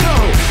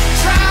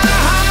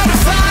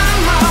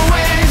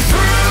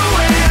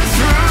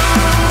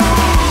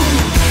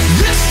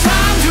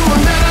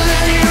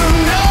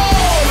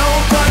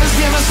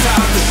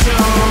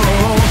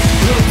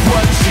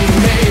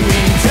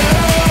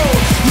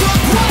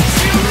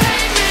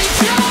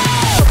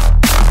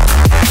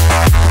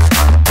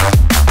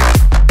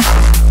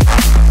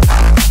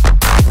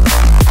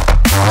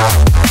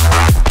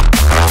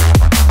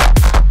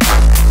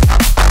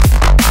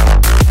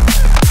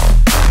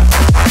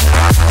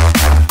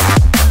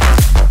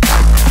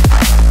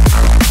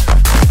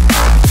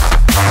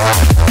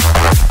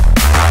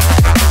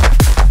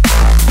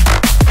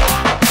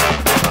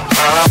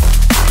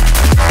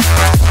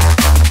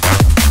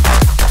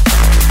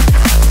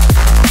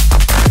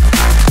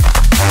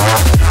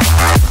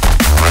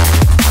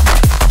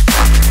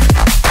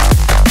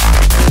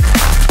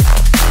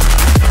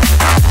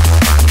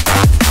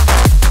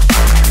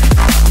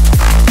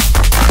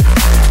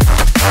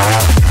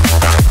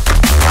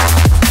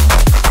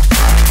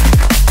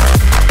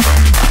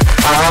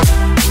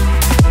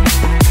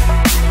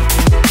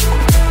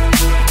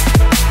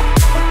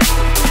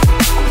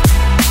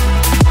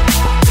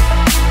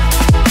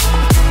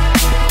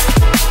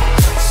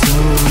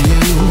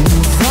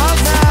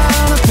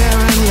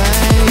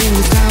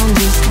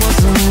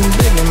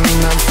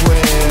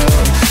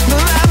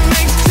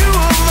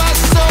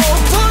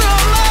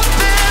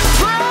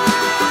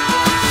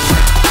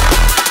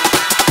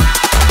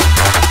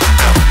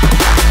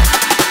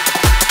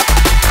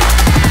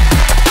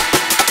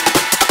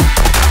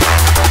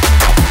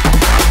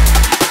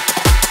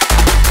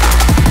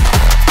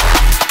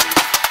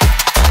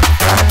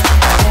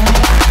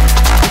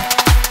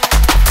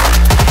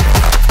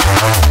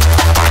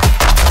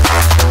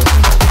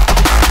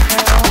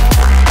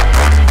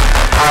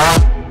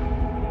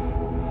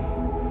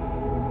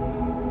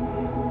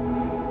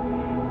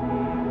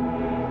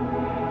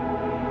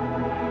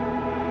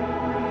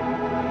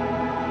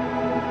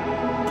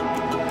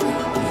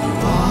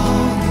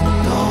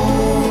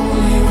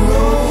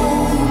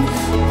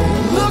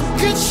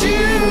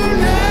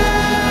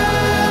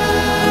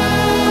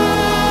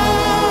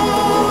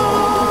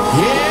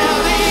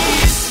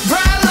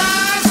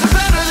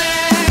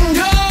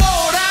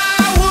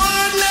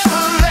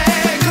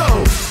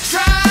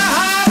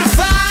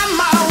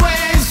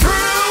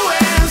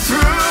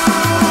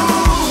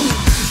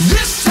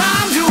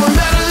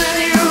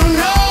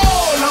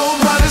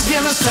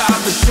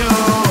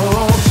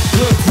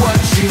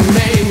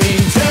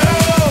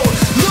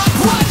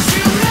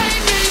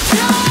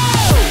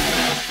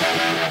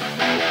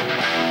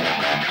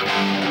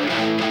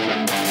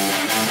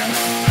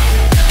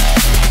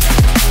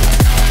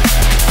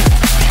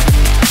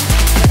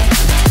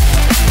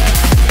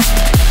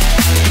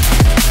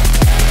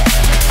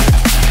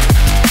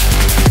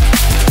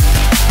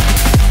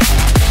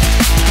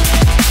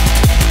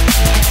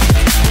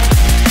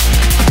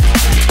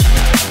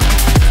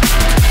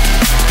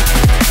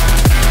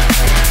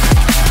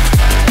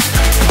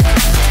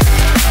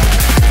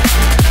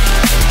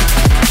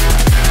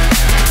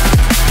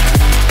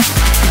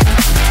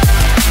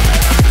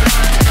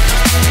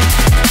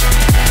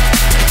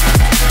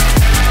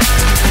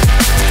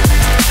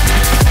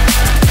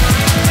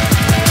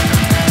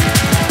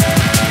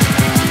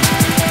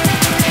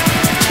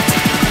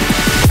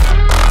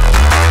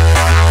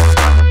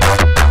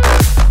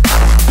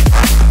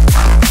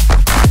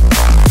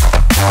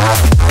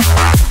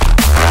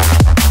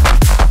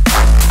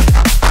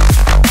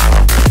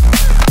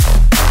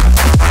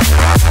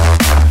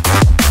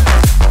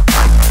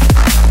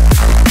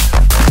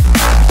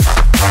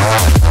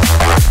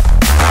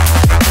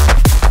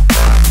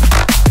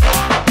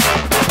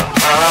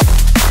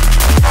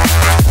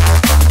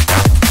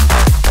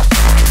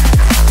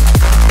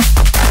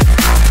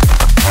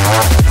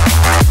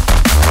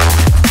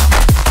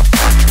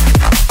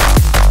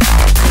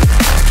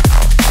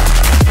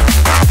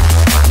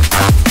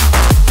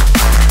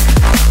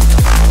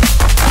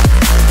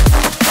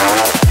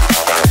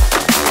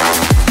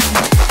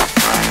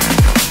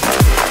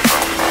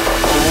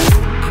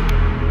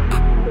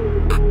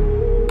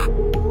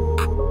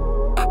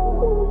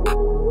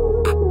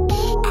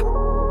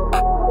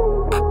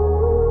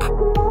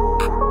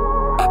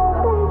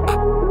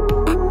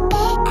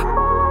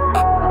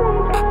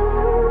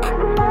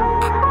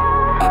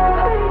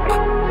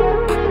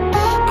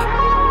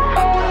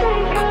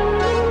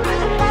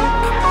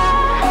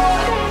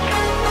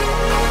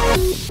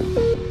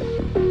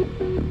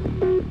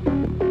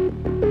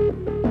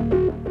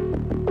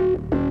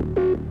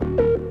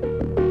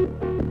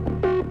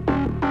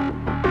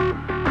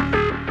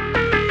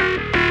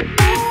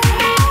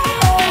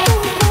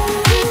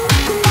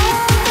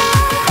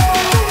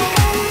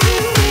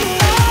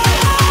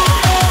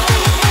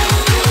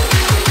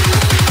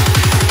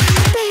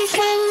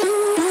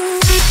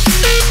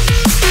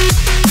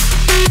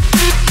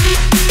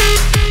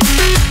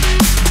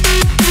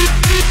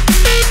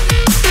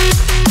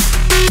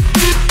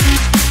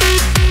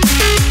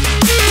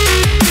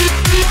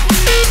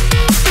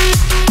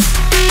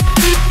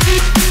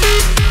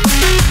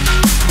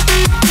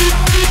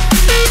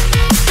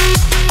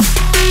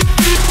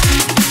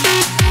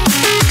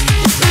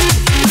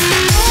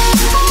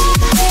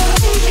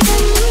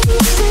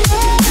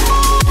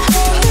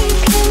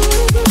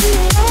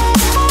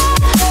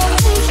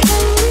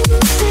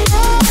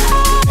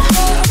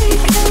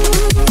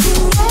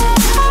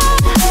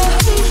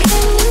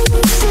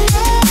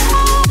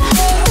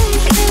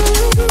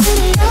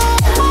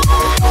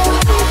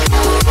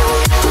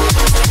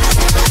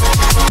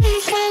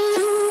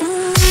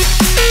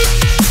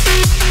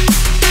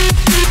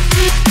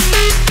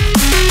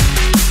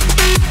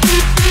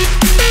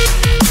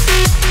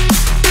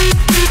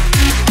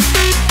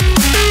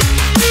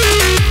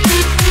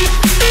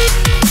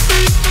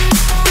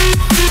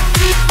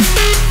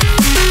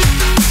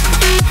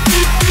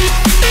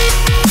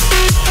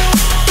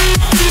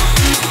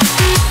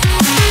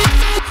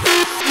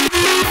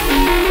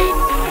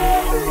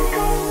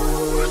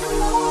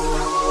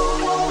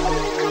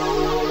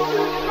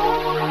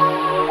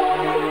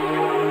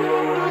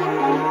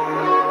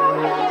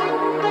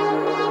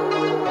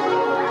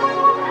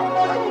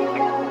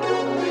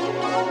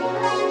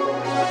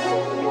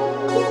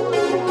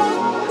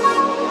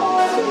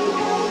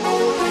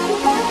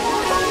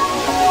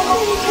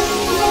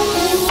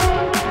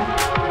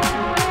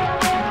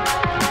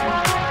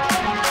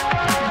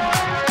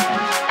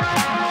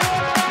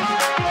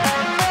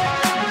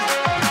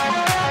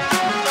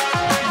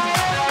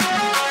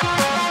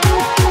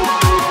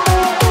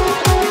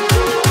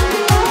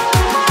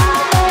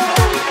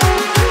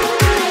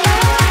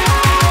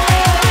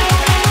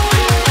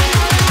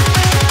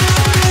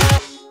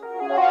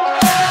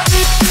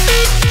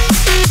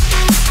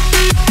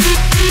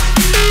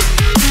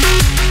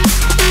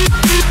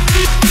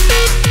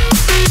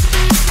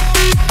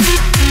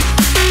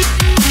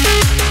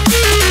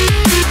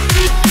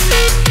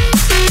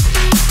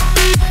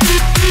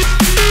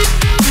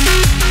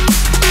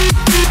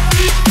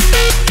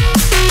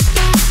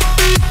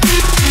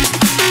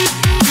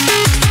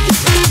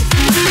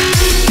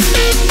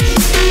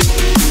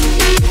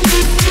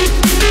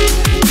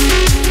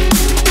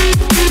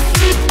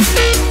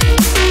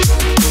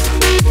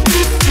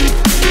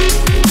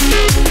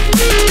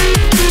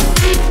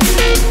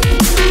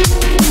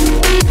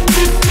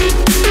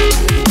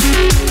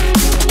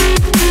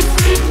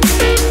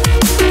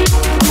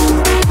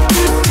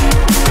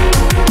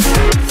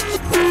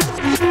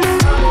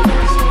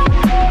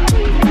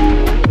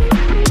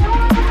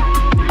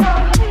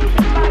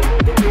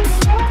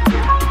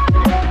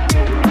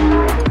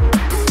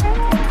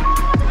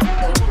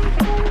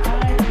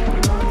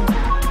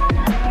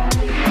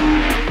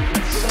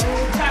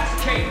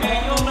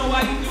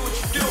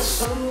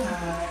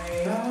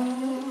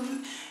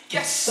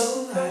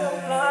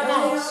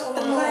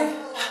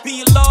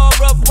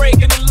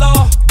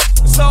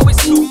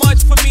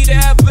much for me to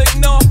ever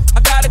ignore. I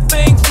got a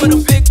thing for the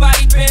big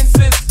body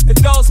Benzes.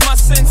 It dulls my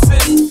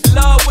senses.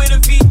 Love with a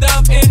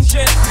V-dub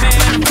engine.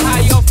 Man, I'm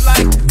high off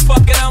like,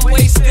 fuck it, I'm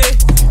wasted.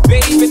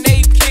 Babe and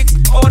ape kicks,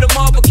 all the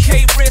marble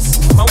K wrists.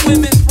 My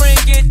women's friend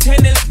get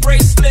tennis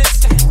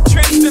bracelets.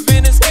 Trips to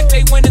Venice, get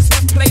they winners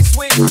replaced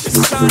with.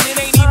 Son, it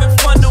ain't even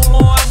fun no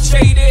more, I'm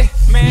jaded.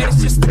 Man,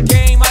 it's just a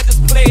game, I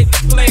just play it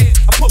to play it.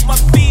 I put my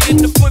feet in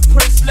the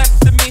footprints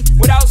left of me.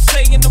 Without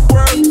saying the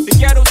word, the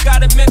ghetto's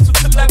got a mental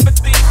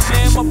telepathy.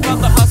 Man, my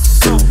brother hustles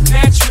so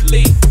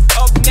naturally.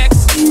 Up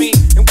next is me,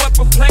 and what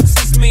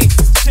perplexes me.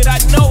 Shit, I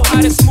know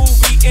how this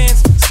movie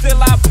ends.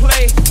 Still I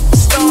play,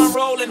 starring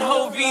rolling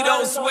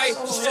Hovito's way.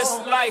 It's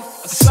just life,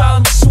 a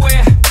solemn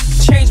swear.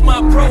 Change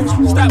my approach,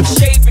 stop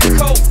shaving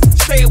coat.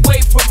 Stay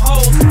away from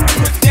hoes,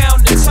 put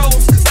down the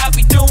toes, cause I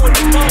be doing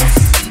the most.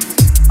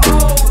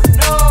 Oh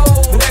no,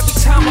 but every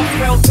time I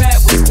felt that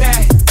was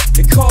that.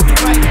 They called me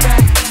right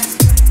back.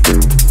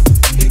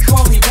 They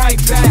called me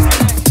right back.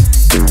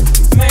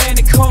 Man,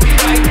 they called me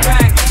right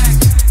back.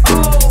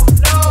 Oh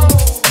no,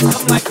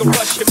 I'm like a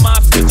Russian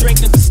mobster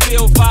drinking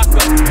distilled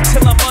vodka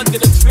till I'm under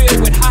the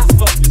field with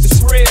Hoffa.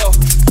 It's real.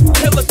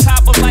 Pillow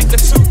topper like a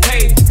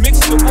toupee. Mix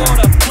the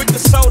water with the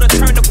soda,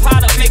 turn the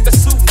pot up, make a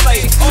souffle.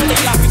 All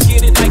of y'all can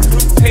get it like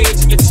group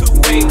page in your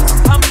 2 ways.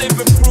 I'm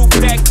living proof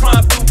that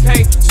crime do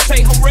pay. So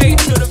say hooray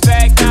to the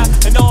bad guy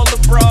and all the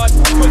broads.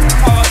 Put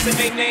cars in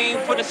their name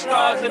for the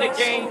stars of the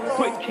game.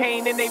 Put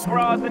Kane in their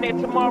bras and their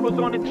tomorrows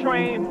on the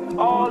train.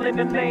 All in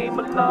the name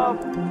of love.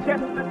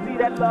 Just to see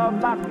that love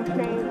locked in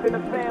chains. And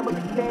the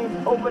family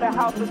came over the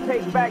house to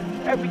take back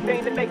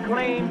everything that they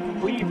claim.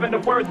 Even the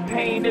worst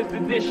pain is the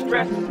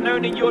distress.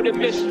 Learning you're the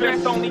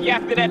mistress. Only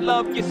after that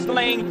love gets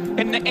slain.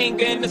 And the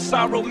anger and the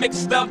sorrow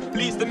mixed up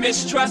leads to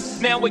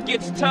mistrust. Now it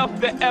gets tough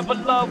to ever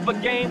love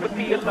again. But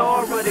the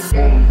allure of the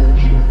game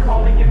keeps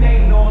calling your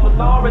name. All the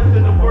Laura's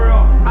in the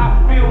world, I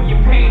feel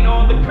your pain.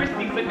 All the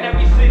Christies in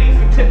every city's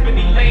and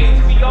Tiffany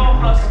lanes. We all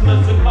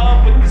hustlers in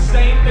love with the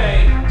same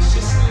thing. It's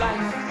just life,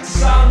 I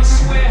solemnly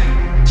swear.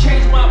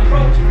 Change my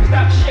approach,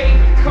 stop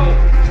shaving coat.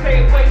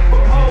 Stay away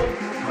from hoes,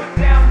 put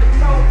down the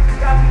toe.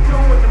 Got me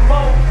doing the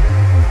most.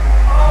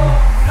 Oh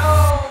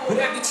no, but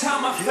every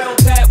time I felt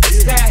that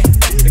was that.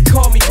 They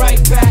call me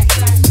right back.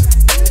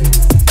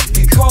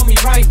 They call me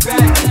right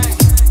back.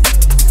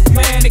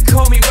 Man, they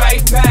call me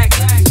right back.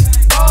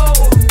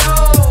 Oh no,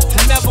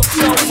 I never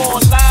felt more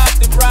alive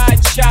than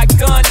riding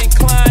shotgun.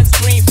 Inclines,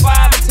 green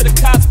 5 into the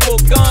cops pull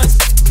guns.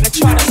 And I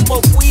try to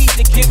smoke weed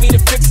to give me the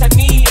fix I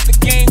need. If the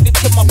game did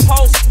to my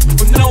post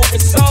with no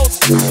results.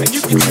 And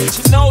you can reach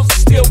your nose,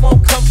 it still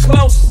won't come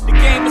close. The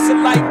game is a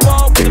light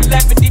bulb with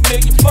 11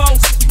 million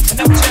volts.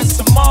 And I'm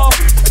just a mob,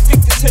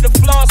 addicted to the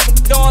flaws. When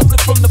the doors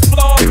look from the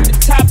floor and the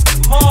tops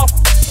come off.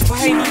 By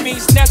any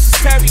means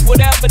necessary,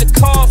 whatever the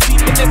cost.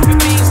 Even if it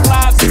means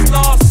lives is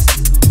lost.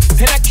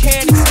 And I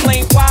can't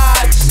explain why,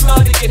 I just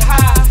love to get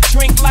high.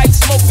 Drink light,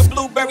 smoke the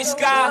blueberry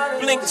sky.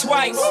 Blink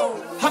twice,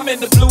 I'm in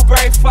the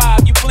blueberry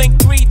 5. You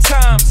blink 3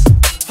 times,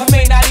 I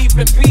may not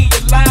even be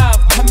alive.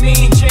 I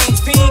mean,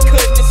 James Dean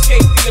couldn't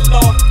escape the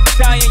law.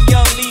 Dying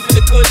young, leaving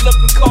a good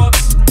looking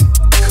corpse.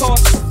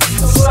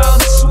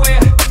 Solemnly swear,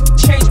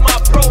 change my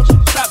approach.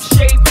 Stop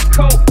shaving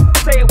coat,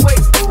 stay away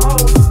from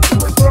hoes.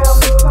 Put down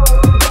the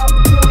toe, stop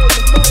doing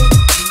the most.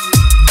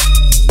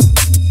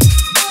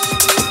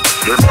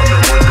 Them and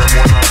them with them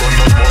wanna gun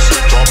just bust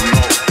it up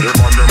now. Them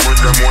and them with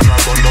them wanna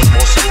gun just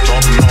bust it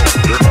up now.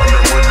 Them and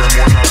them with them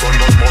wanna gun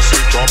just bust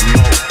it up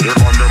now. Them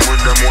and them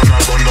with them wanna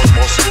gun just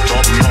bust it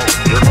up now.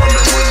 Them and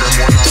them with them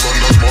wanna gun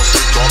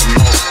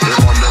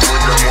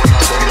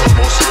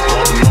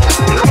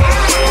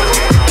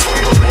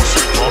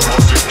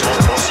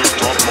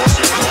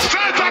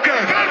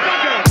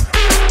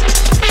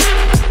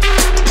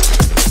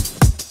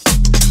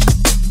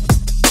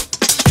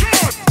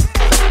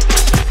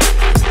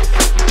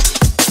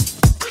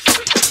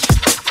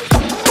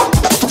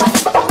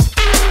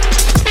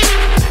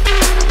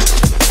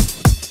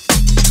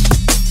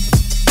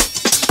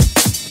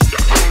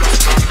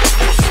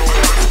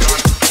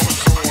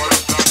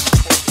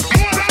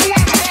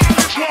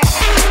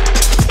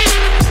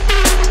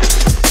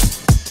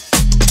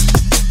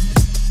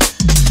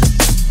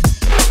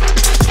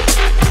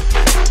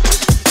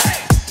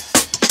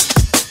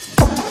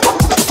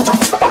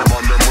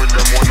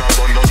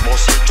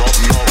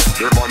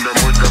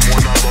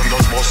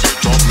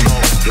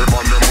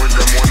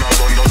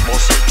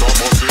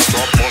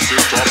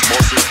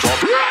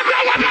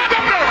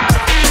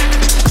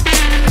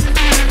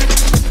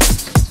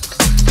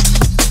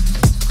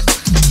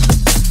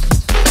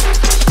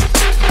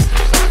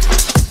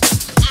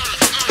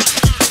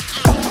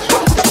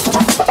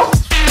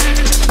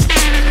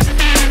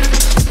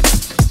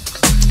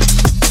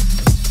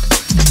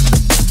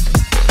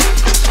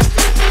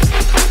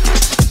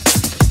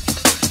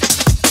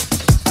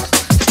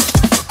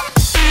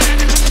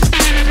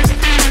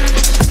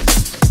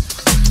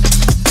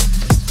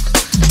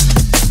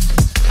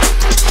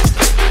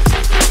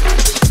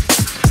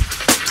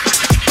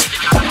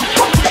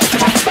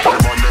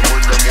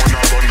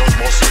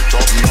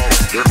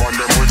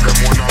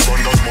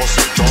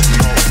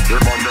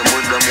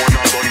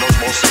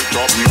it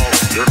up now.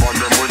 Them and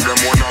them with them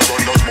one a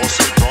gun just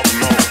bust it up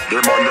now.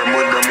 Them and them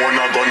with them one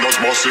a gun just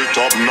bust it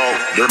up now.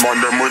 Them and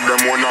them with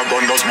them one a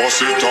gun just bust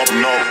it up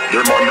now.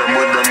 Them and them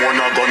with them one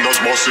a gun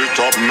just bust it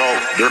up now.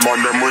 Them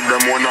and them with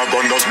them one a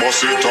gun just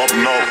bust it up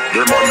now.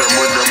 Them and them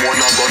with them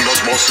one a gun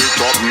just bust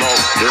it up now.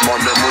 Them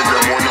and them with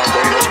them one a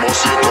gun just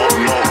bust it up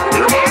now.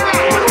 Them and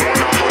them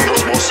one a gun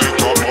just bust it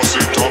up, bust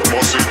it up,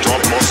 bust it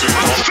up, bust it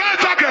up. Say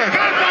it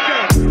again.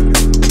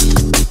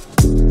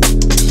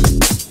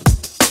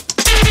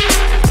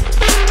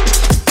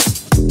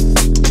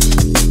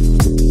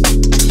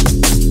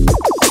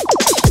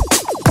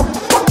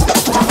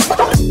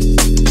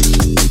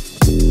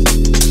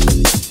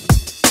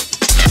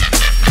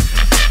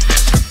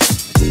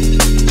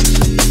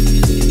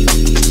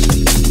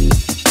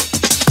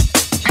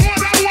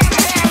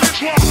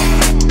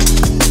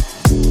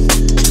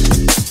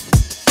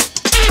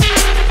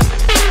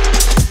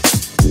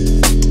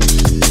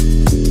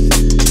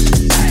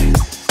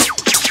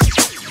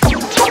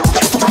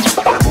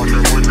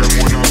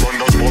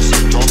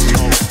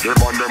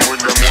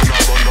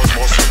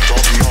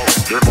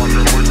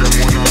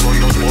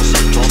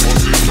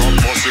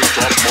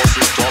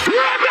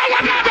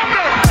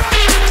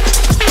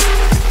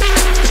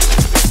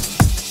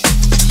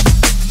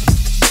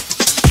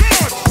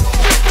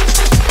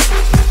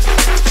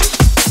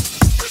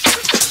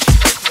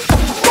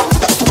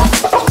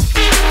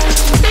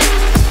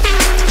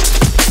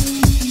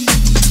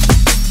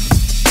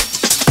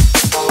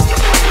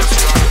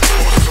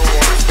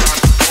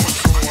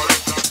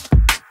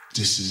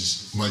 This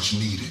is much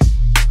needed.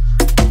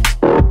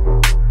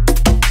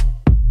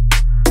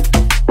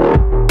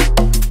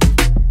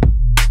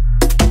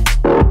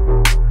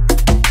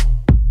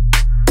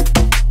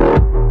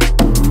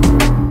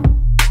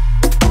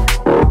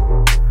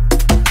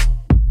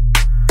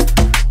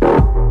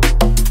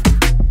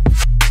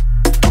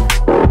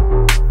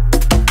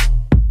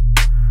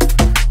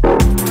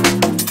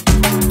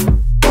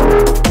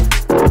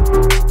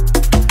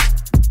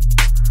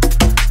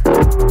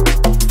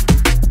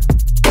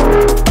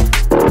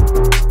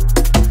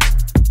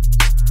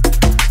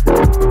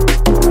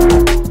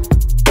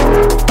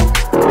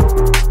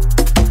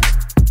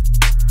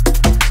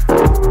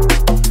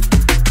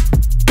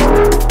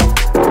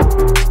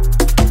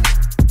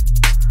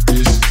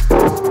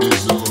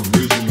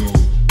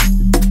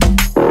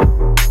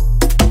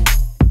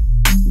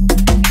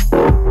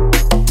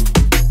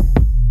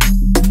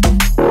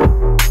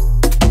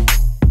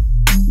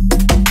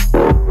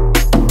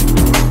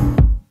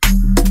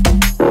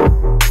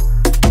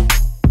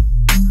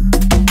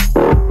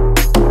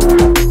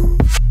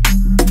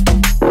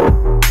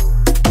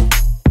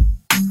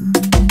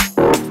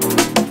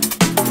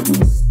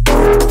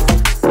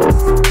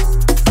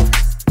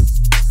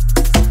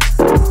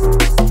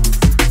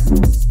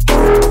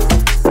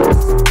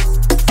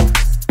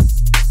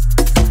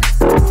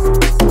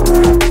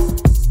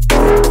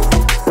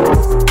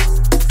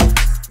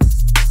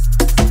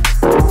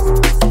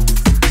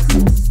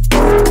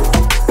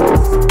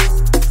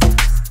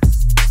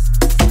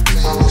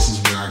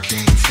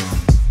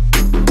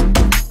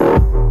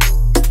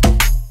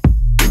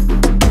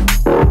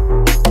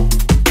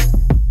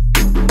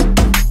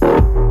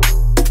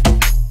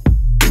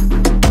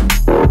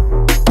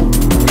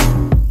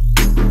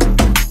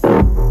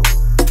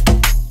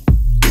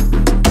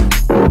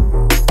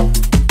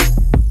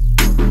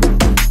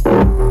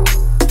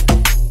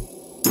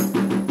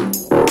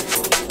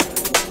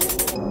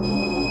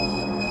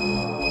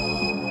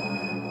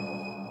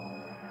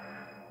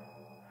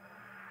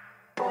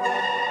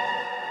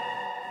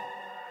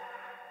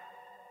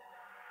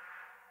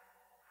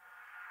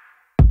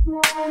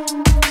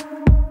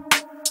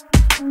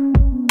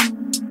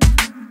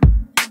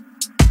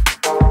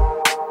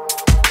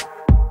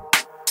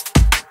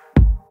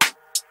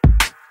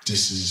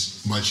 This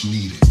is much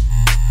needed.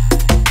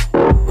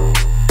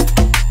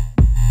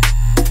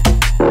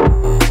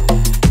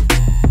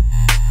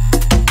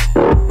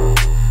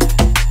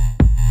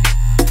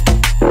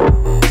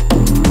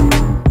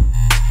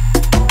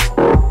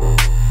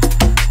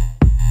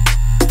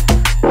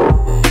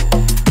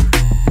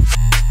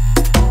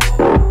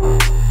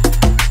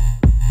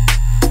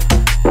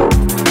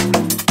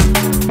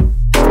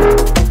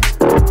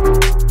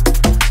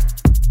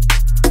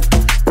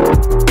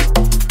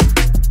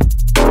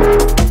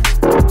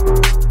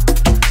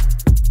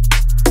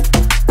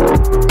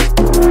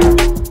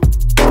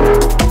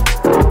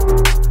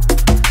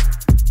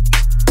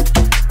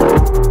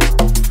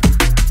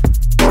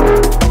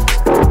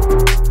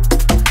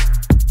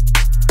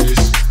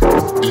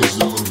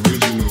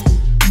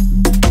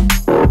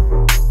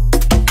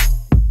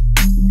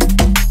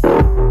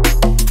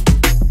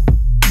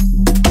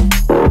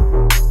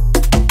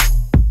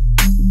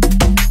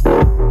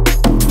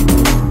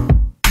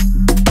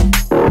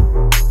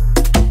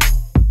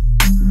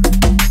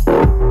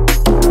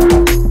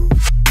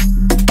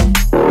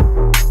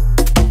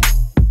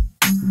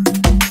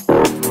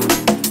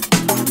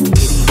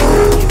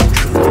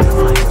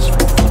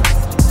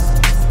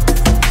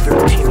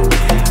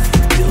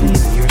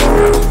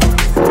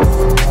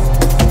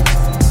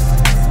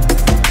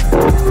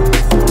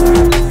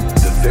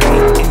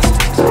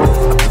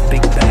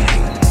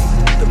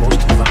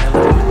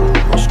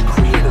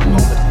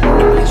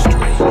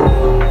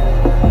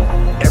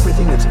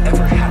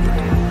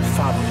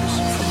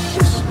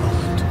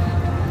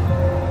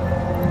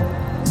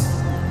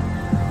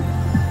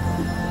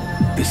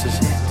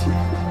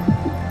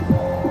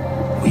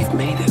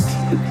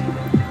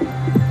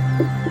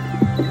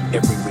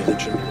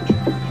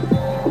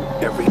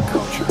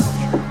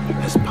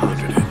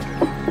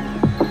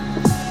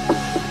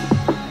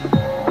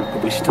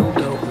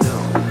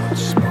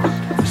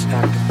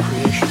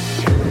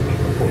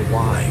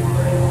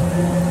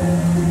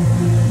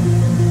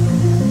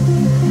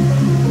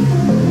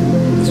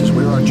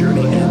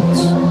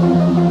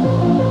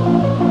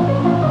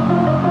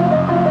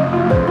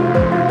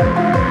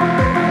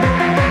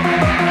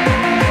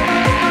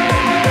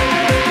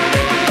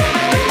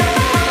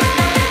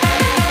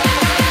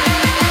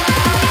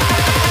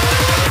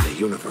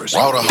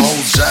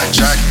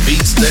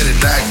 steady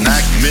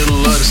knock. Middle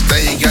of the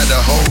stage, got the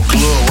whole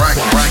club rock.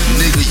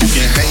 Nigga, you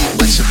can hate,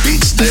 but your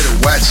bitch steady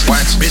watch.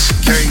 Bitch, you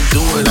can't do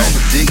it on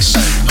the dick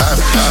shit.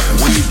 Pop,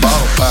 we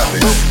ball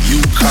poppin'.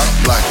 You cop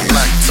blockin'.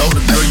 Told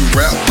the girl you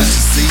rap with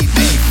your CD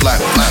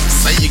flop.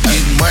 Say you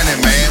getting money,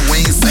 man,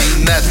 we ain't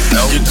seen nothing.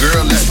 Your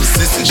girl is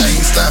persistent, she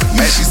ain't stop.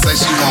 Man, she say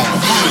she want a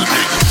hood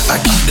nigga. I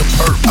keep the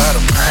perk by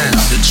the pound.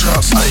 The trap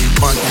stay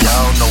funky,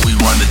 y'all know we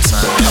run the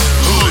time.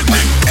 Hood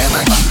nigga. And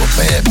I keep a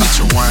bad bitch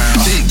around.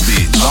 Big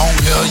bitch, long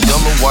hair,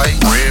 yellow, white,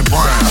 red,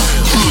 brown.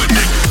 Hood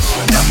nigga.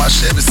 And my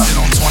Chevy sit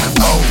on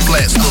 24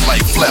 flats, look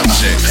like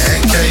flapjack.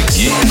 Pancakes,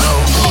 you know.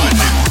 Hood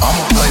nigga.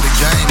 I'ma play the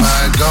game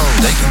how it go.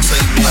 They can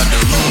take me out the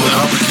hood,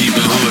 I'ma keep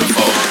it hood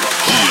for.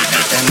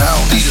 And I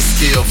don't need a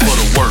skill for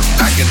the work.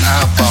 I can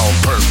eyeball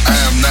perk. I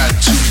am not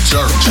too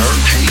jerk.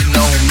 Hating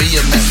on me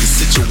and make the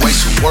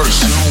situation worse.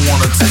 You don't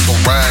wanna take a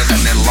ride in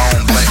that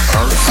long black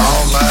hearse.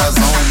 All eyes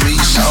on me,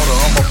 shouter,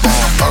 I'm a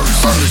bomb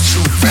first. I'm the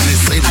truth, and they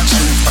say the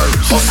truth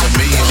hurts. Hustle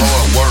me,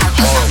 hard work.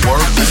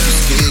 If you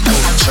scared, go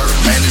to church.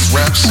 Man, this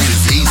rap shit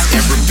is easy.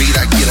 Every beat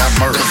I get, I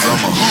murder. Cause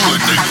I'm a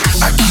hood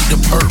nigga. I keep the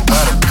perk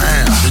by the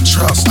pound. The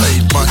trap stay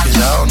funky,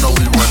 y'all know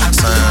we run the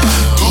town.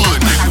 Hood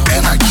nigga.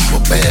 And I keep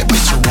a bad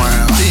bitch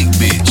around. Big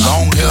bitch,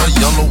 long hair,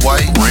 yellow,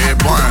 white, red,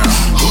 brown.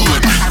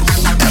 Hood nigga.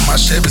 And my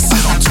Chevy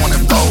sit on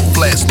 24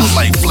 flats, look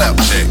like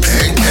flapjack.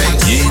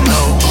 Pancakes, you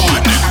know.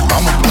 Hood nigga.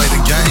 I'ma play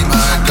the game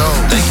how it go.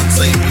 They can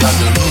take me out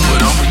the hood,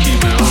 I'ma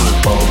keep it hood,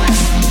 boy.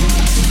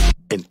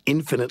 An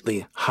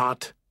infinitely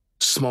hot,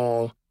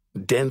 small,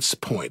 dense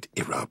point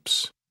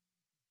erupts,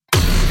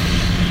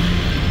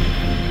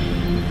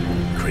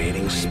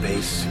 creating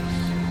space,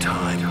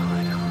 time,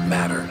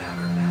 matter,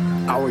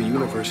 our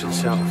universe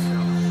itself.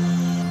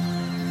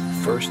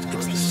 First,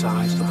 it's the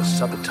size of a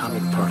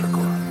subatomic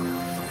particle.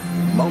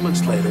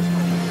 Moments later,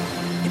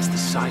 it's the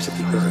size of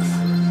the Earth.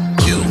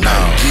 You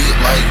now get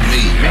like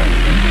me.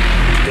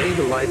 Today,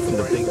 the light from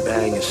the Big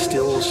Bang is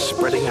still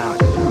spreading out.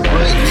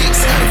 Right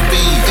next to the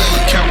feed.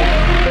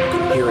 You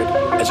can hear it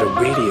as a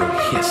radio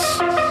hiss.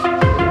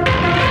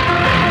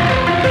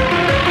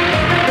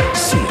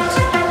 See it as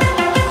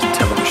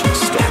television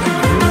static.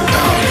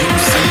 Now you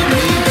see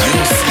me,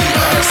 you see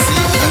I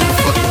see you.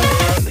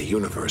 And the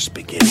universe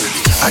begins.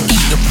 I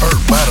keep the perk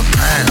by the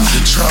pound.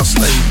 The trap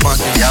stay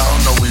funky, y'all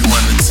know we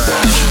run the town.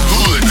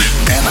 Hood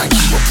nigga. And I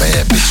keep a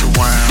bad bitch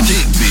around.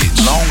 Big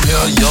bitch, long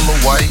hair, yellow,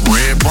 white,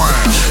 red, brown.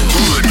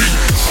 Hood nigga.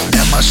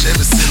 And my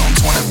Chevy sit on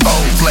 24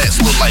 flats,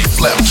 look like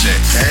flapjack.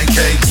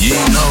 Pancakes, you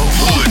know.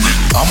 Hood nigga.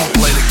 I'ma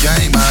play the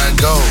game how it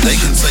go. They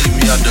can take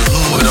me out the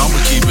hood, I'ma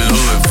keep it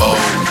hood for.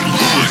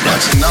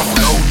 Watching out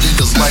for old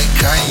niggas like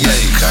Kanye.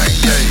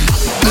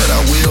 But I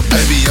will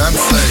pay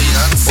Beyonce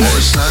or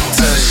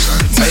Shante.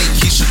 Make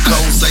Keisha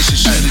Cole say she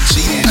should've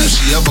cheated if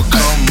she ever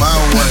come my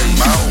way.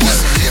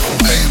 It's a hit from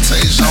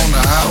Fantasia on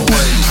the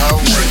highway.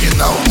 Tricking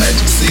out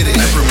Magic City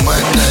every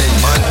Monday.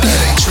 It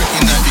ain't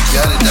tricking if you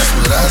got it, that's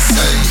what I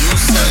say. You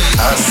say,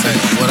 I say,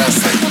 what I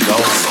say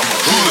goes.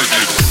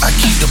 I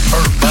keep the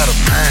perk by the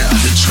pound.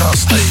 The trap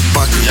stay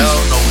funky,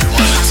 y'all know we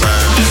run the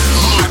time.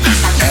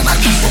 And I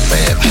keep a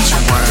bad bitch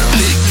around.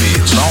 Big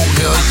bitch, long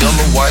hair,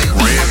 yellow, white,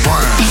 red,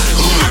 brown.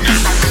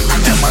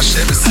 And my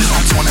Chevy sit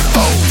on 24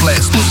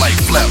 flats, look like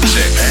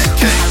flapjack.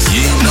 Pancakes,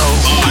 you know.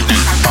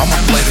 I'ma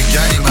play the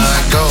game how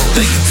it go.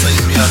 They can take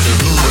me out the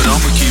hood,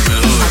 I'ma keep it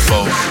hood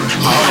for.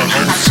 All the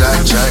hoes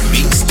jack,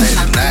 beat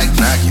steady, knock.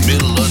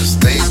 Middle of the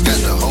stage, got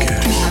the whole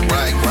club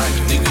right.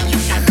 Nigga, you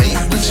can hate,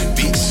 but your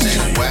bitch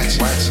steady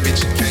watch.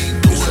 Bitch, you can't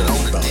do it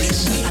on the dick.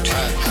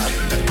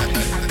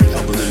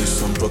 I believe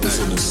some brothers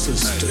and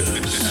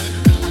sisters.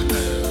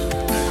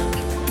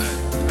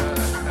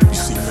 You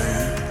see,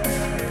 man,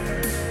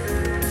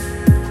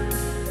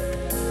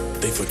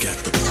 they forgot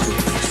the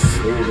purpose.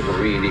 These are the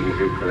readings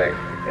you collect.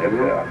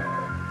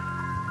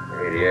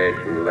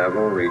 Radiation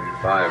level reached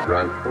 5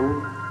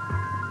 Brunson.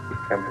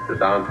 Temperature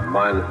down to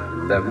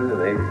 -11 in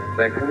 8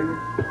 seconds.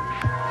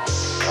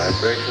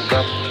 Vibrations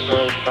up to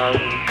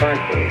 12,000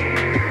 cycles.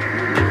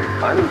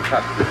 I'm in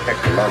touch with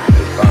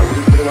technological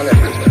advances pretty well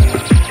everywhere.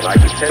 And I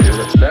can tell you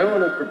that no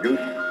one has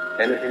produced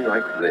anything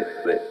like this.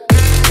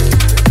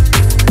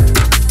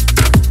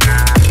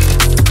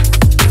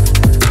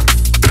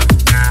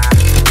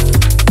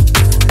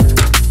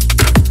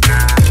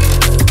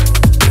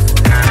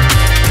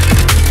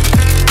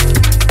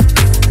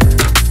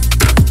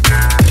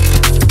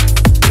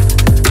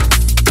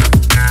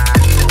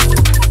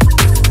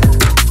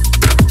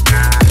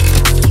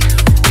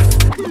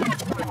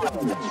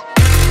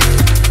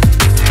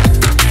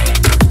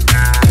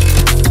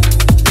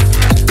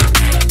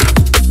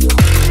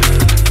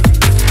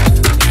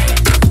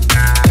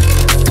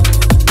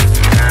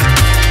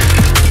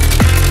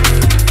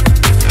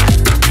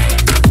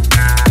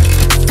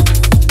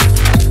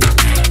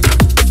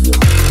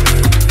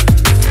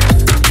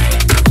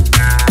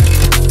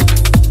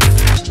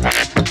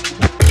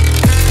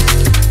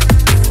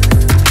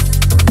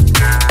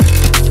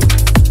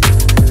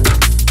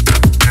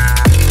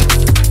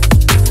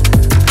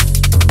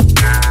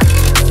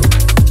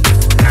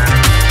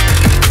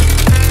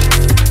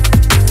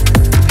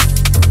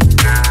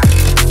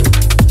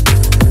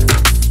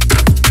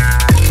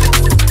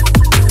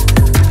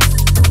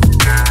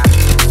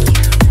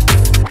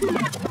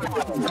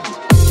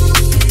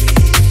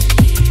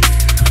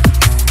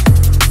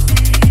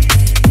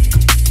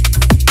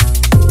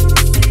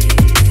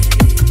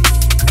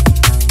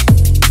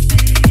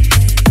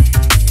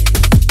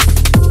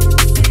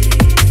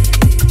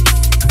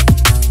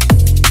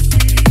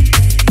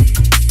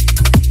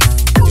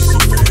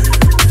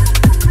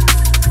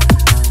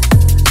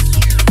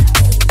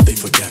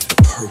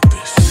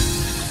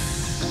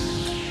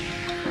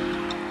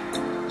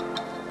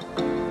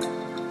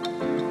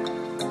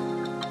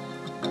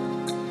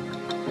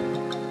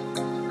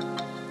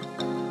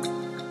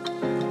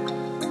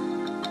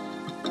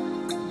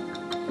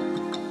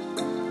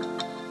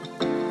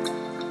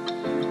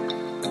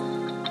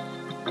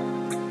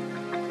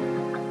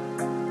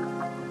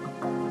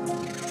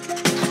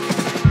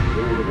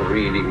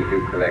 readings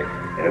you collect.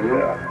 Yes,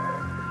 sir.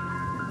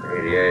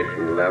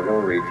 Radiation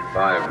level reached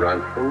 5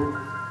 Roentgen.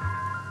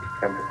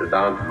 Temperature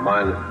down to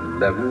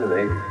 -11 in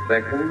 8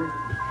 seconds.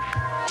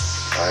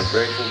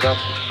 Vibrations up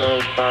to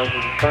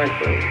 12,000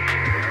 cycles.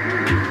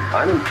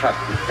 I'm in touch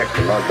with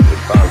technological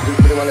advances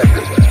pretty well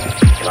everywhere.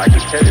 And I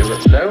can tell you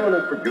that no one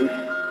has produced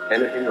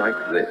anything like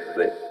this.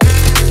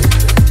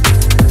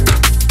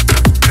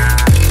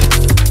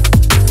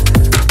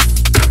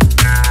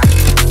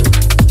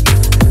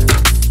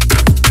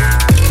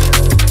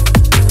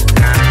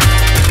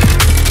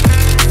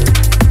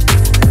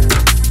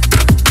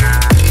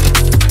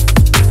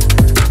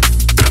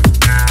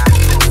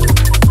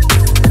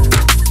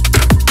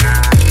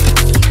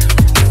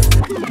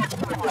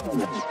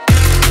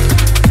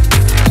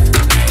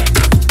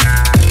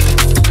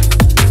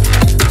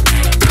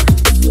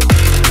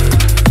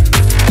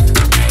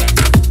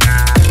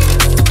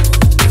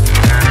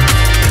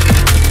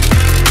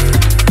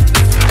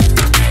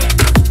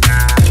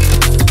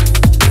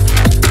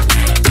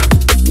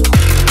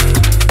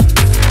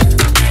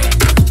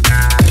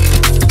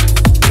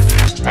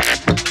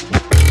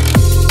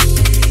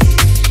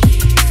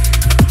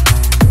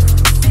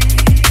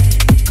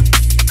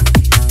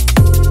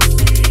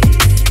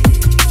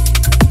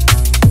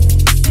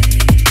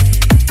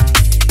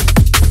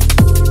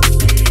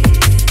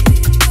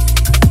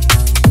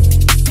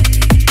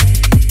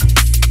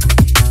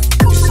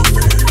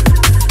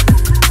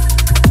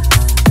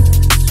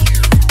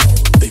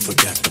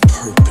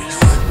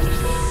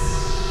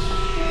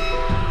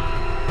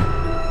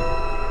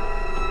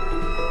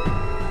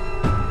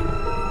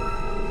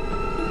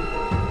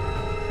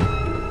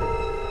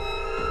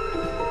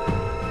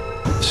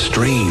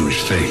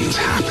 Strange things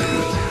happen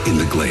in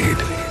the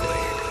glade.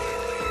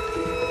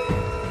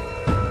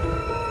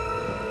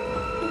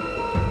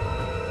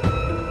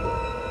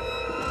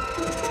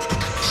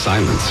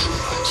 Silence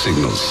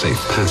signals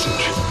safe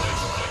passage.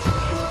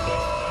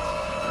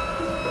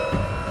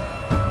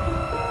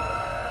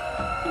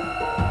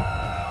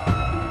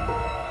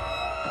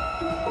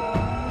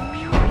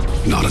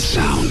 Not a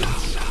sound.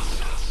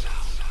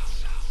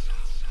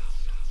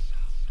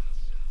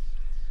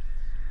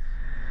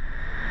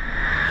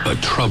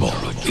 But trouble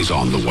is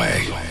on the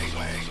way.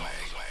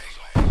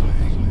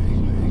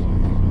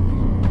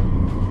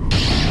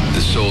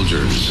 The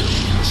soldiers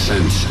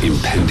sense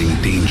impending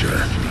danger,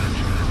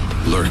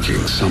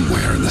 lurking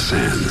somewhere in the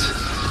sands.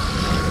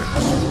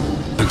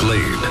 The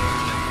glade,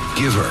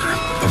 giver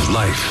of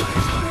life,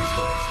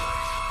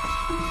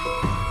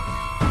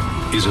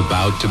 is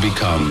about to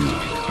become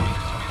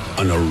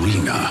an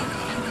arena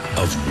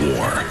of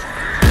war.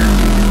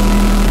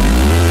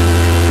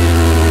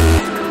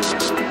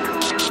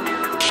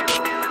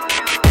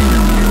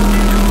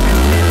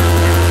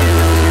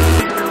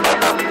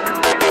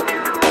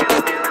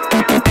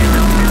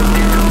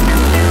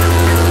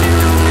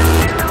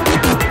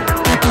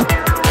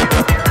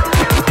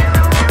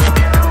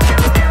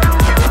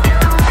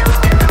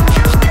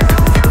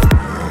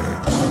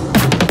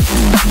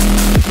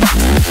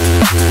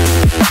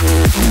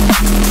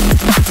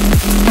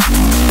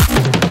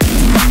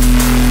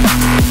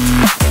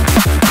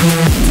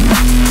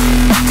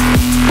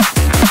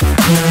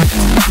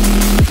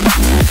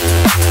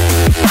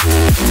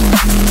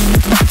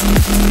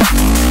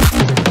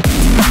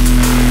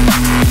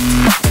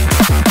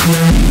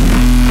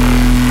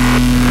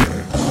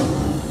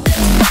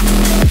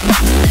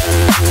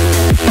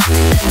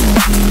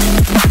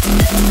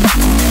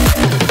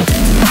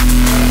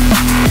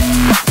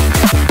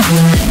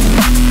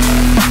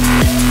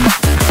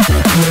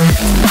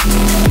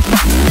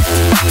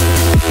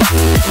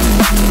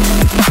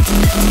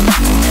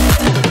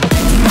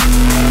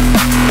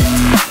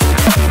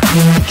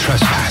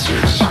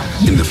 Trespassers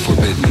in the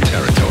forbidden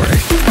territory.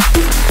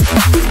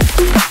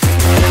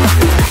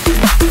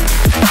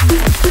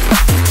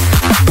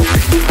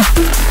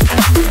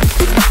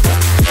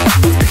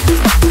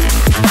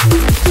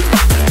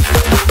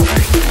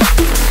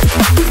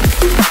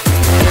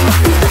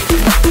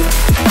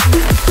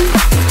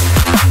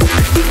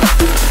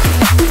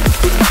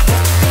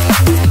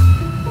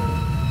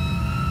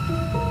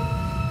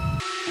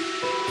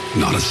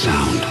 Not a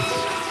sound.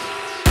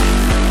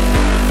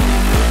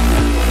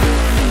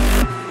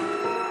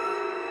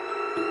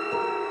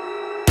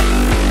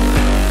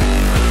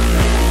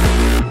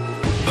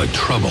 But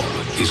trouble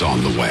is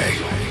on the way.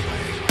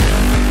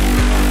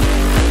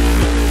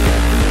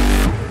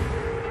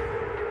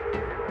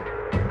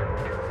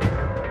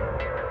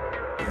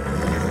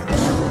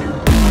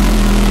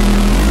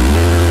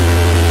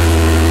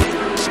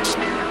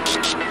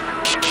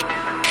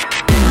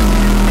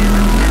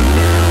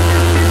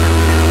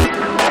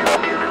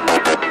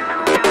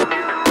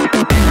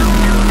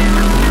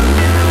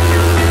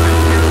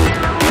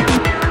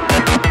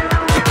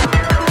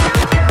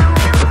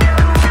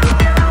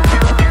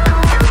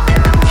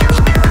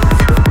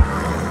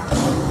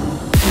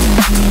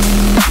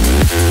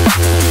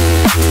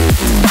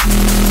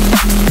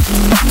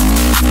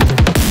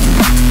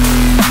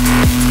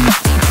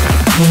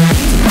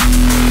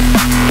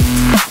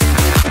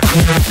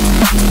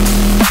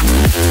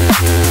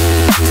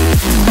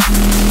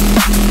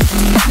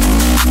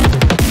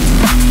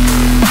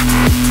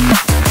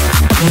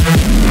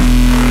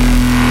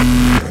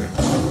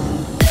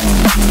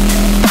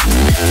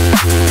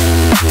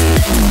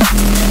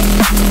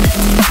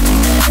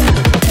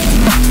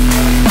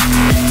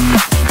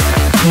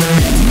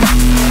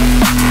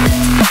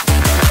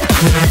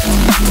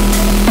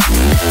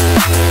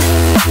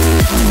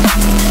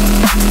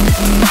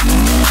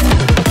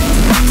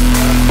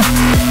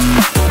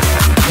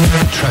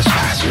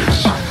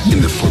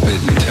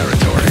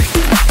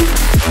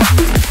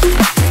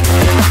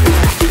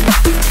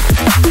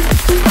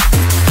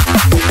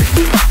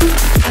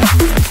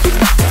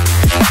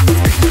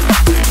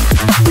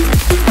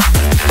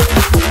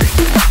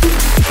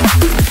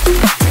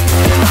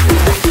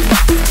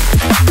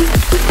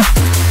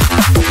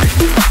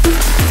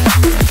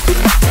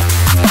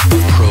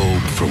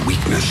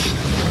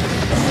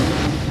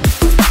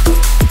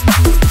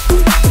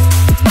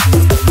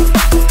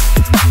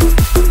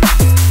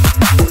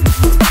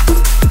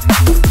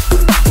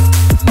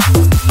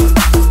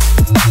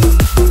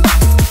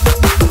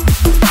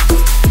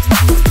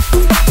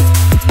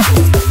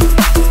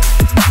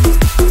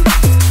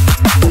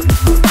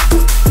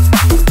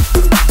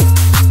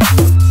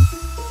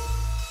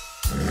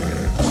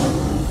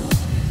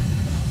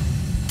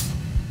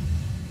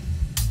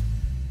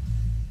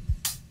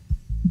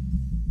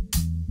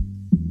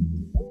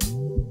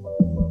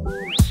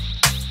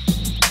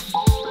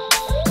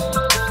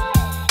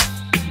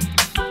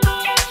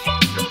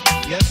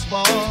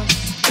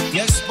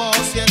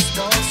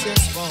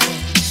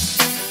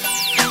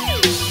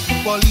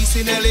 Police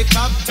in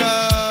helicopter,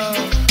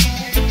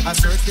 I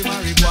search for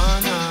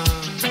marijuana.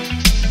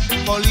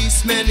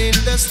 Policemen in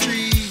the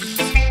streets,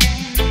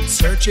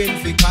 searching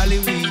for cali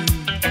weed.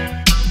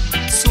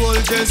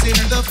 Soldiers in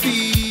the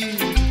field,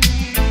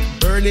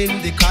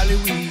 burning the cali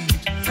weed.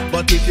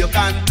 But if you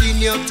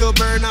continue to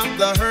burn up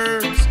the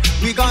herbs,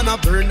 we gonna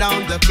burn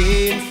down the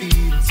cane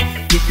fields.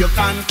 If you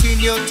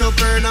continue to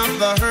burn up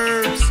the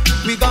herbs,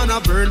 we gonna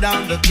burn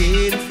down the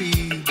cane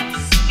fields.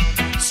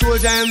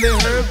 Soldier in the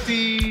herb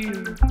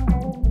field,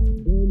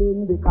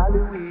 burning the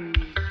cali weed.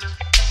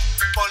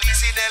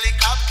 Police in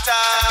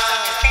helicopter,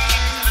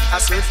 I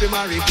search for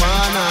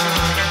marijuana.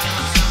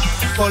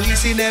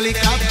 Police in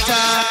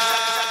helicopter.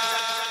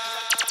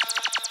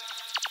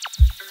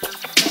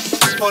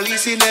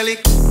 Police in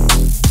helicopter.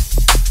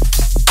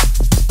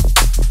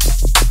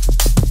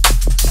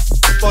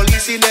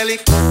 Police in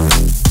helicopter.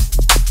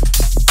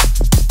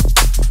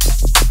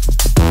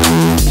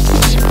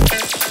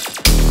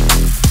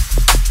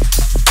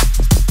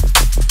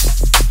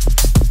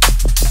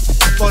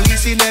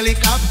 Police in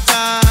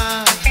helicopter,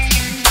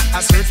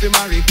 I search for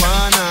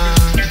marijuana.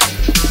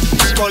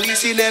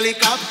 Police in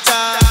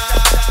helicopter.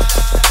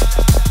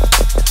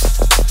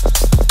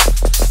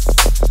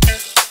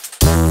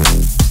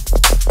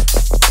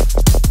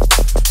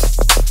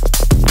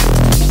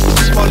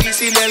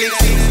 Police in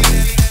helicopter.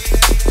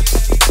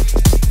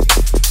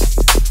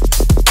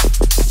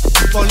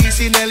 Police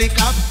in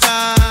helicopter,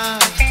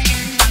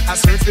 I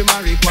search for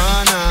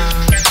marijuana.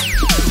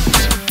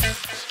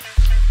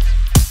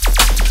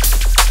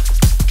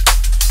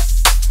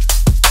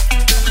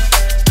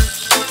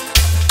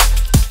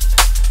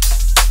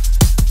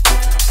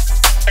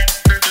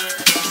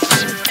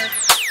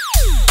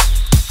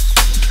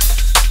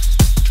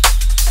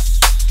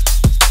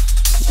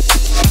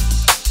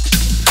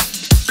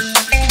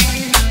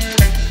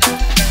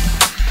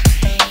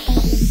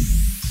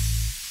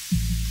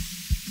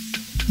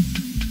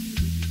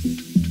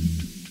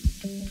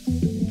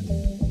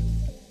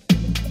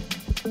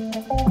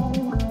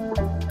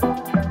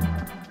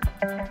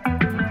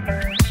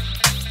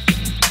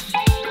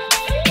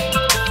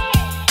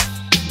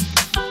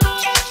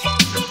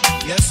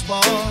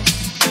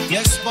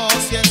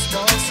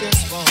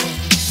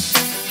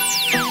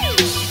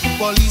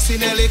 Police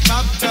in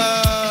helicopter,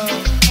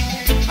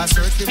 I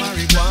search for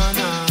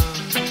marijuana.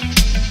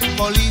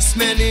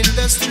 Policemen in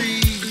the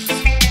streets,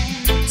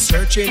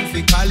 searching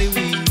for cali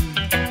weed.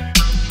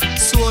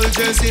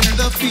 Soldiers in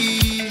the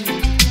field,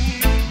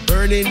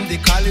 burning the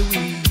cali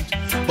weed.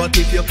 But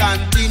if you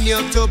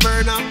continue to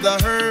burn up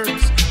the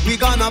herbs, we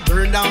gonna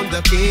burn down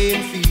the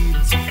cane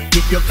fields.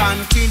 If you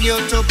continue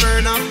to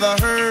burn up the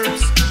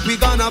herbs, we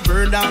gonna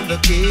burn down the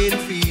cane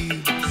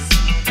fields.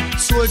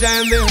 Soldier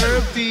in the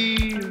herb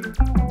field,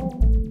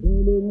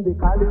 burning the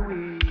cali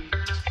weed.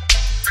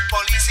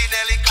 Police in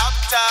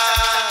helicopter,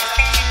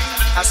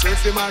 I search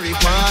for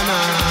marijuana.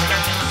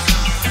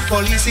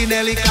 Police in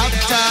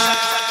helicopter.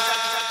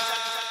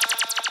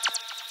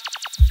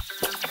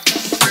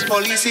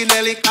 Police in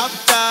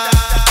helicopter.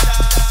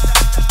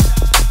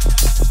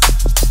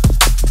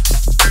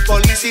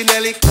 Police in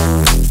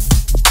helicopter.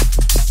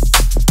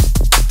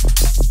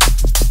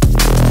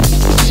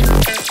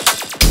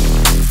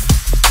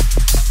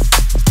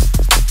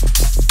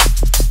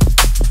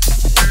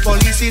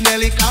 Police in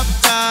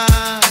helicopter,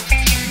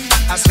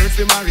 I search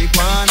for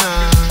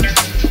marijuana.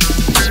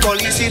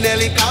 Police in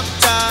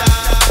helicopter.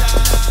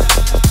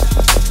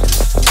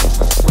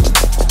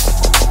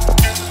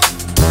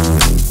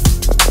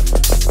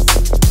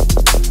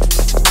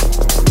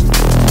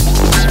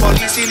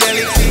 Police in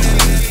helicopter.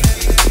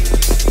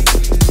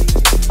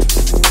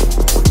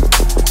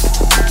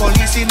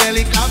 Police in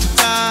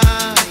helicopter,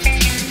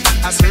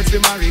 I search for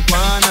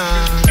marijuana.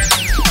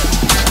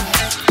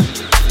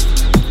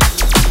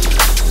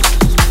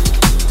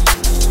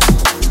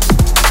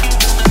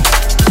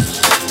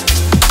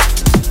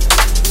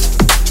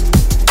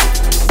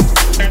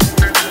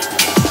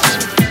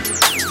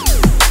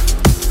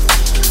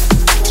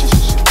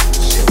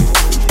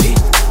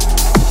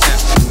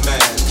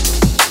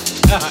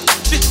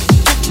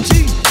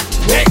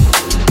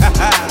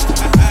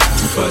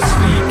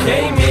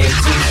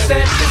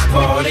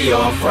 Party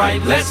off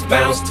right, let's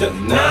bounce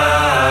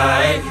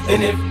tonight.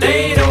 And if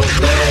they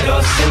don't let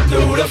us in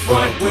through the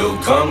front, we'll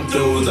come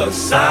through the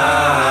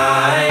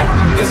side.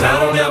 Cause I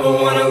don't ever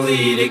wanna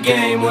lead a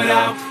game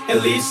without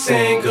at least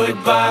saying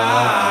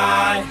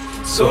goodbye.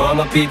 So all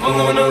my people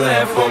on the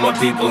left, all my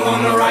people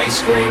on the right,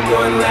 scream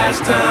one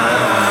last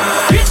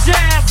time. Get your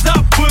ass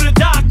up for the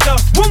doctor.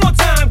 One more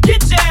time,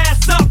 get your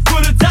ass up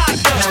for the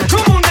doctor.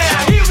 Come on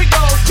now, here we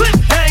go.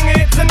 Cliffhanger,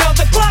 it's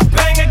another club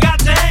banger. Got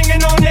you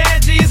hanging on the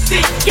edge of your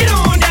seat. Get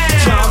on down.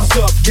 Time's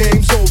up,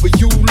 game's over,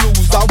 you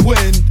lose, I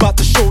win. About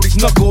to show these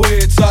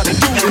knuckleheads how to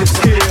do this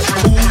here.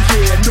 Ooh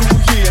yeah, new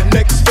year,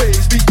 next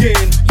phase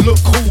begin. Look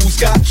who's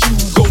got you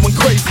going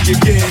crazy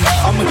again.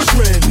 I'm a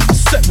trend,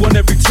 set one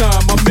every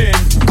time I'm in.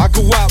 I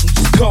go out and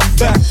just come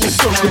back full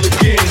circle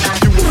again.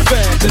 You a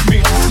fan, that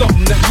means it's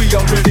something that we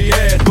already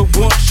had. But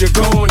once you're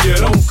gone, you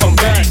don't come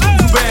back.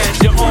 Too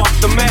bad you're off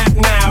the map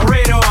now.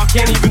 Radar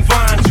can't even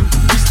find you.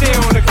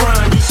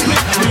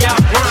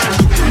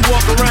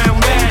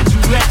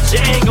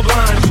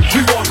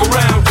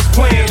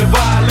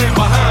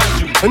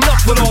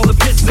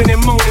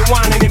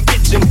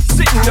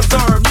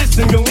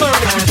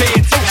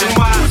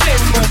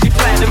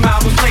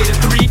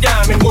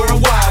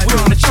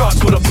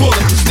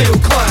 still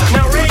climb.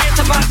 Now Ray is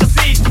about to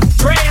see,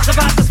 Dre is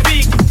about to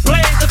speak,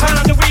 Blaze a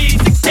pound of weed,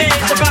 6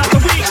 days about the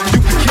week.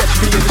 You can catch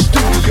me in the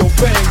studio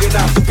banging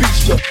out the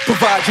beach.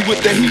 Provide you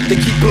with the heat to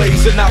keep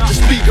blazing out the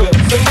speaker.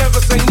 So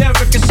never say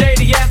never, cause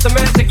Shady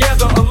Aftermath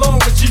together,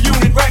 along with your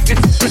unit records,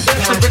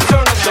 presents the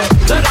return of the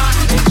dot.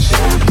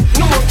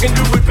 No one can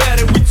do it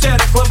better. We tear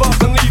the club up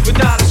and leave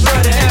without a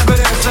shred of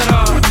evidence at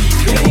all. We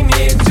came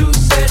here to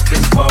set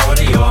this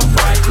party off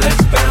right.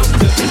 Let's bounce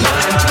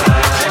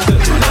tonight,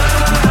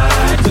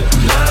 tonight,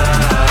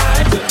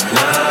 tonight,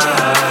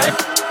 tonight.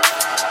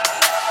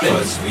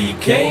 Cause we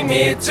came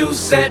here to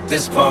set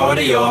this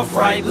party off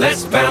right.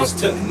 Let's bounce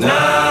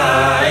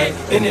tonight.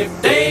 And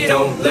if they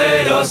don't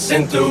let us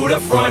in through the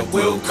front,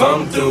 we'll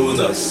come through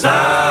the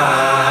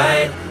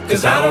side.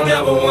 Cause I don't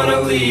ever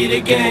wanna lead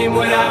a game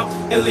without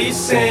at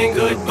least saying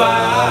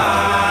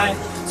goodbye.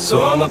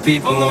 So all my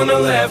people on the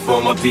left,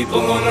 all my people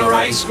on the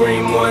right,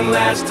 scream one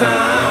last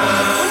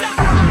time.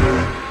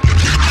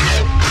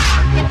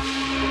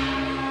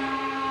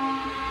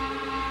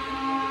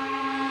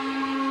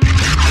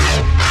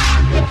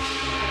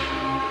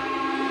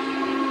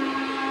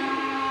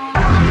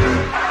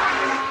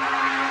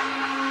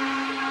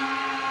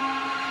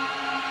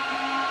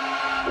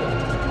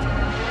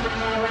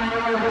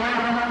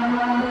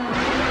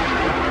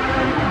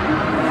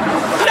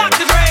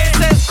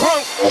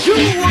 You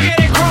will get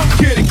it crunk,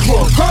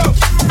 crunk,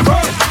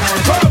 crunk,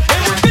 crunk.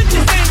 And with 50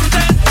 cents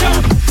that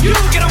jump, you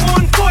get a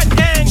 1 foot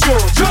and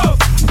jump.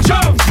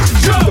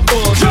 The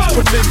buzz is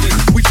tremendous.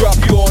 We drop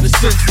you all the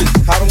senses.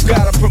 I don't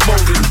gotta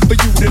promote it for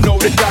you to know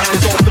that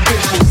doctors off the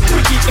benches.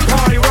 We keep the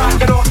party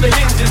rocking off the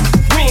hinges.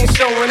 We ain't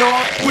showing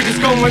off, we're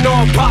just going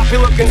off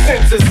popular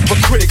consensus.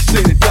 But critics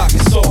say the doc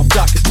is soft,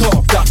 doc is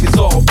talk, doc is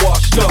all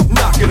washed up.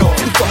 Knock it off,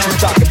 you fucking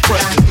doc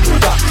impression.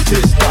 Doc is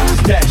this, doc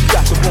is that, you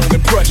got the wrong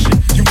impression.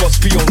 You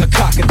must be on the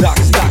cock and doc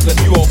is not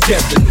letting you all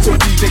guessing. So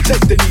DJ,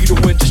 take the needle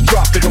and just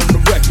drop it on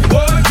the record.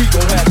 We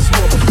gon' have this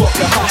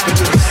motherfucker hopping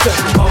in a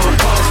second.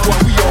 That's why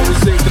we always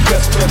say the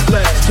best cut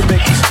last, to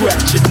make you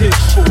scratch and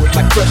itch for it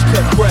like fresh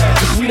cut grass.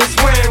 We done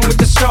swam with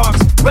the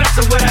sharks,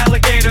 wrestled with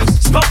alligators,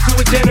 spoke to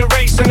a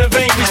generation of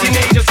angry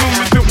teenagers who,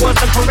 if it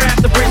wasn't for rap,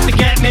 the bridge the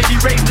gap may be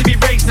raised to be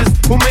racist,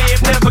 who may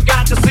have never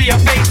got to see our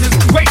faces.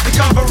 Great to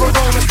cover our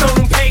Rolling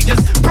Stone pages,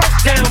 broke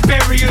down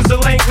barriers of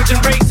language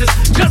and races.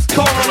 Just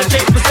call on the J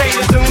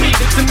Crusaders and leave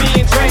it to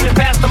me and Dre to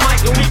pass the mic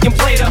and we can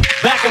play the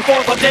back and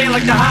forth all day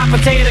like the hot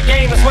potato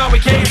game. That's why we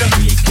came to.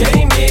 We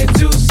came here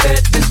to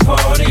set this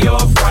party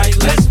off right.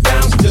 Let's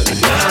bounce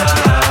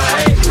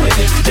tonight. And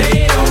if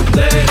they don't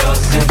let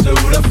us in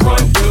through the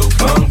front, we'll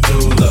come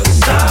through the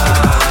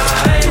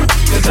side.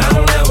 Cause I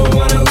don't ever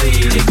wanna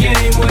lead a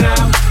game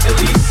without at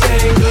least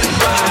saying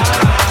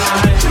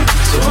goodbye.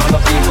 So all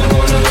my people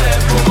on the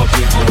left, all my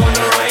people on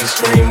the right,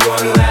 scream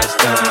one last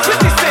time.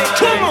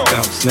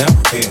 Bounce now,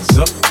 hands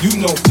up, you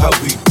know how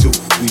we do.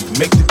 We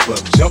make the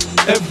club jump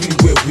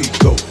everywhere we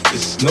go.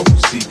 It's no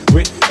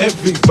secret,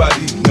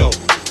 everybody know.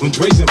 When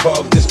Dre's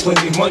involved, there's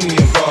plenty money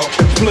involved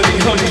and plenty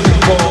honey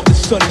involved.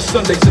 It's sunny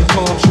Sundays and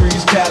palm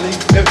trees, Cali.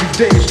 Every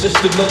day is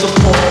just another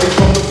party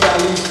from the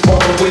valley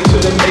all the way to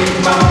the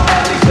 8 Mile.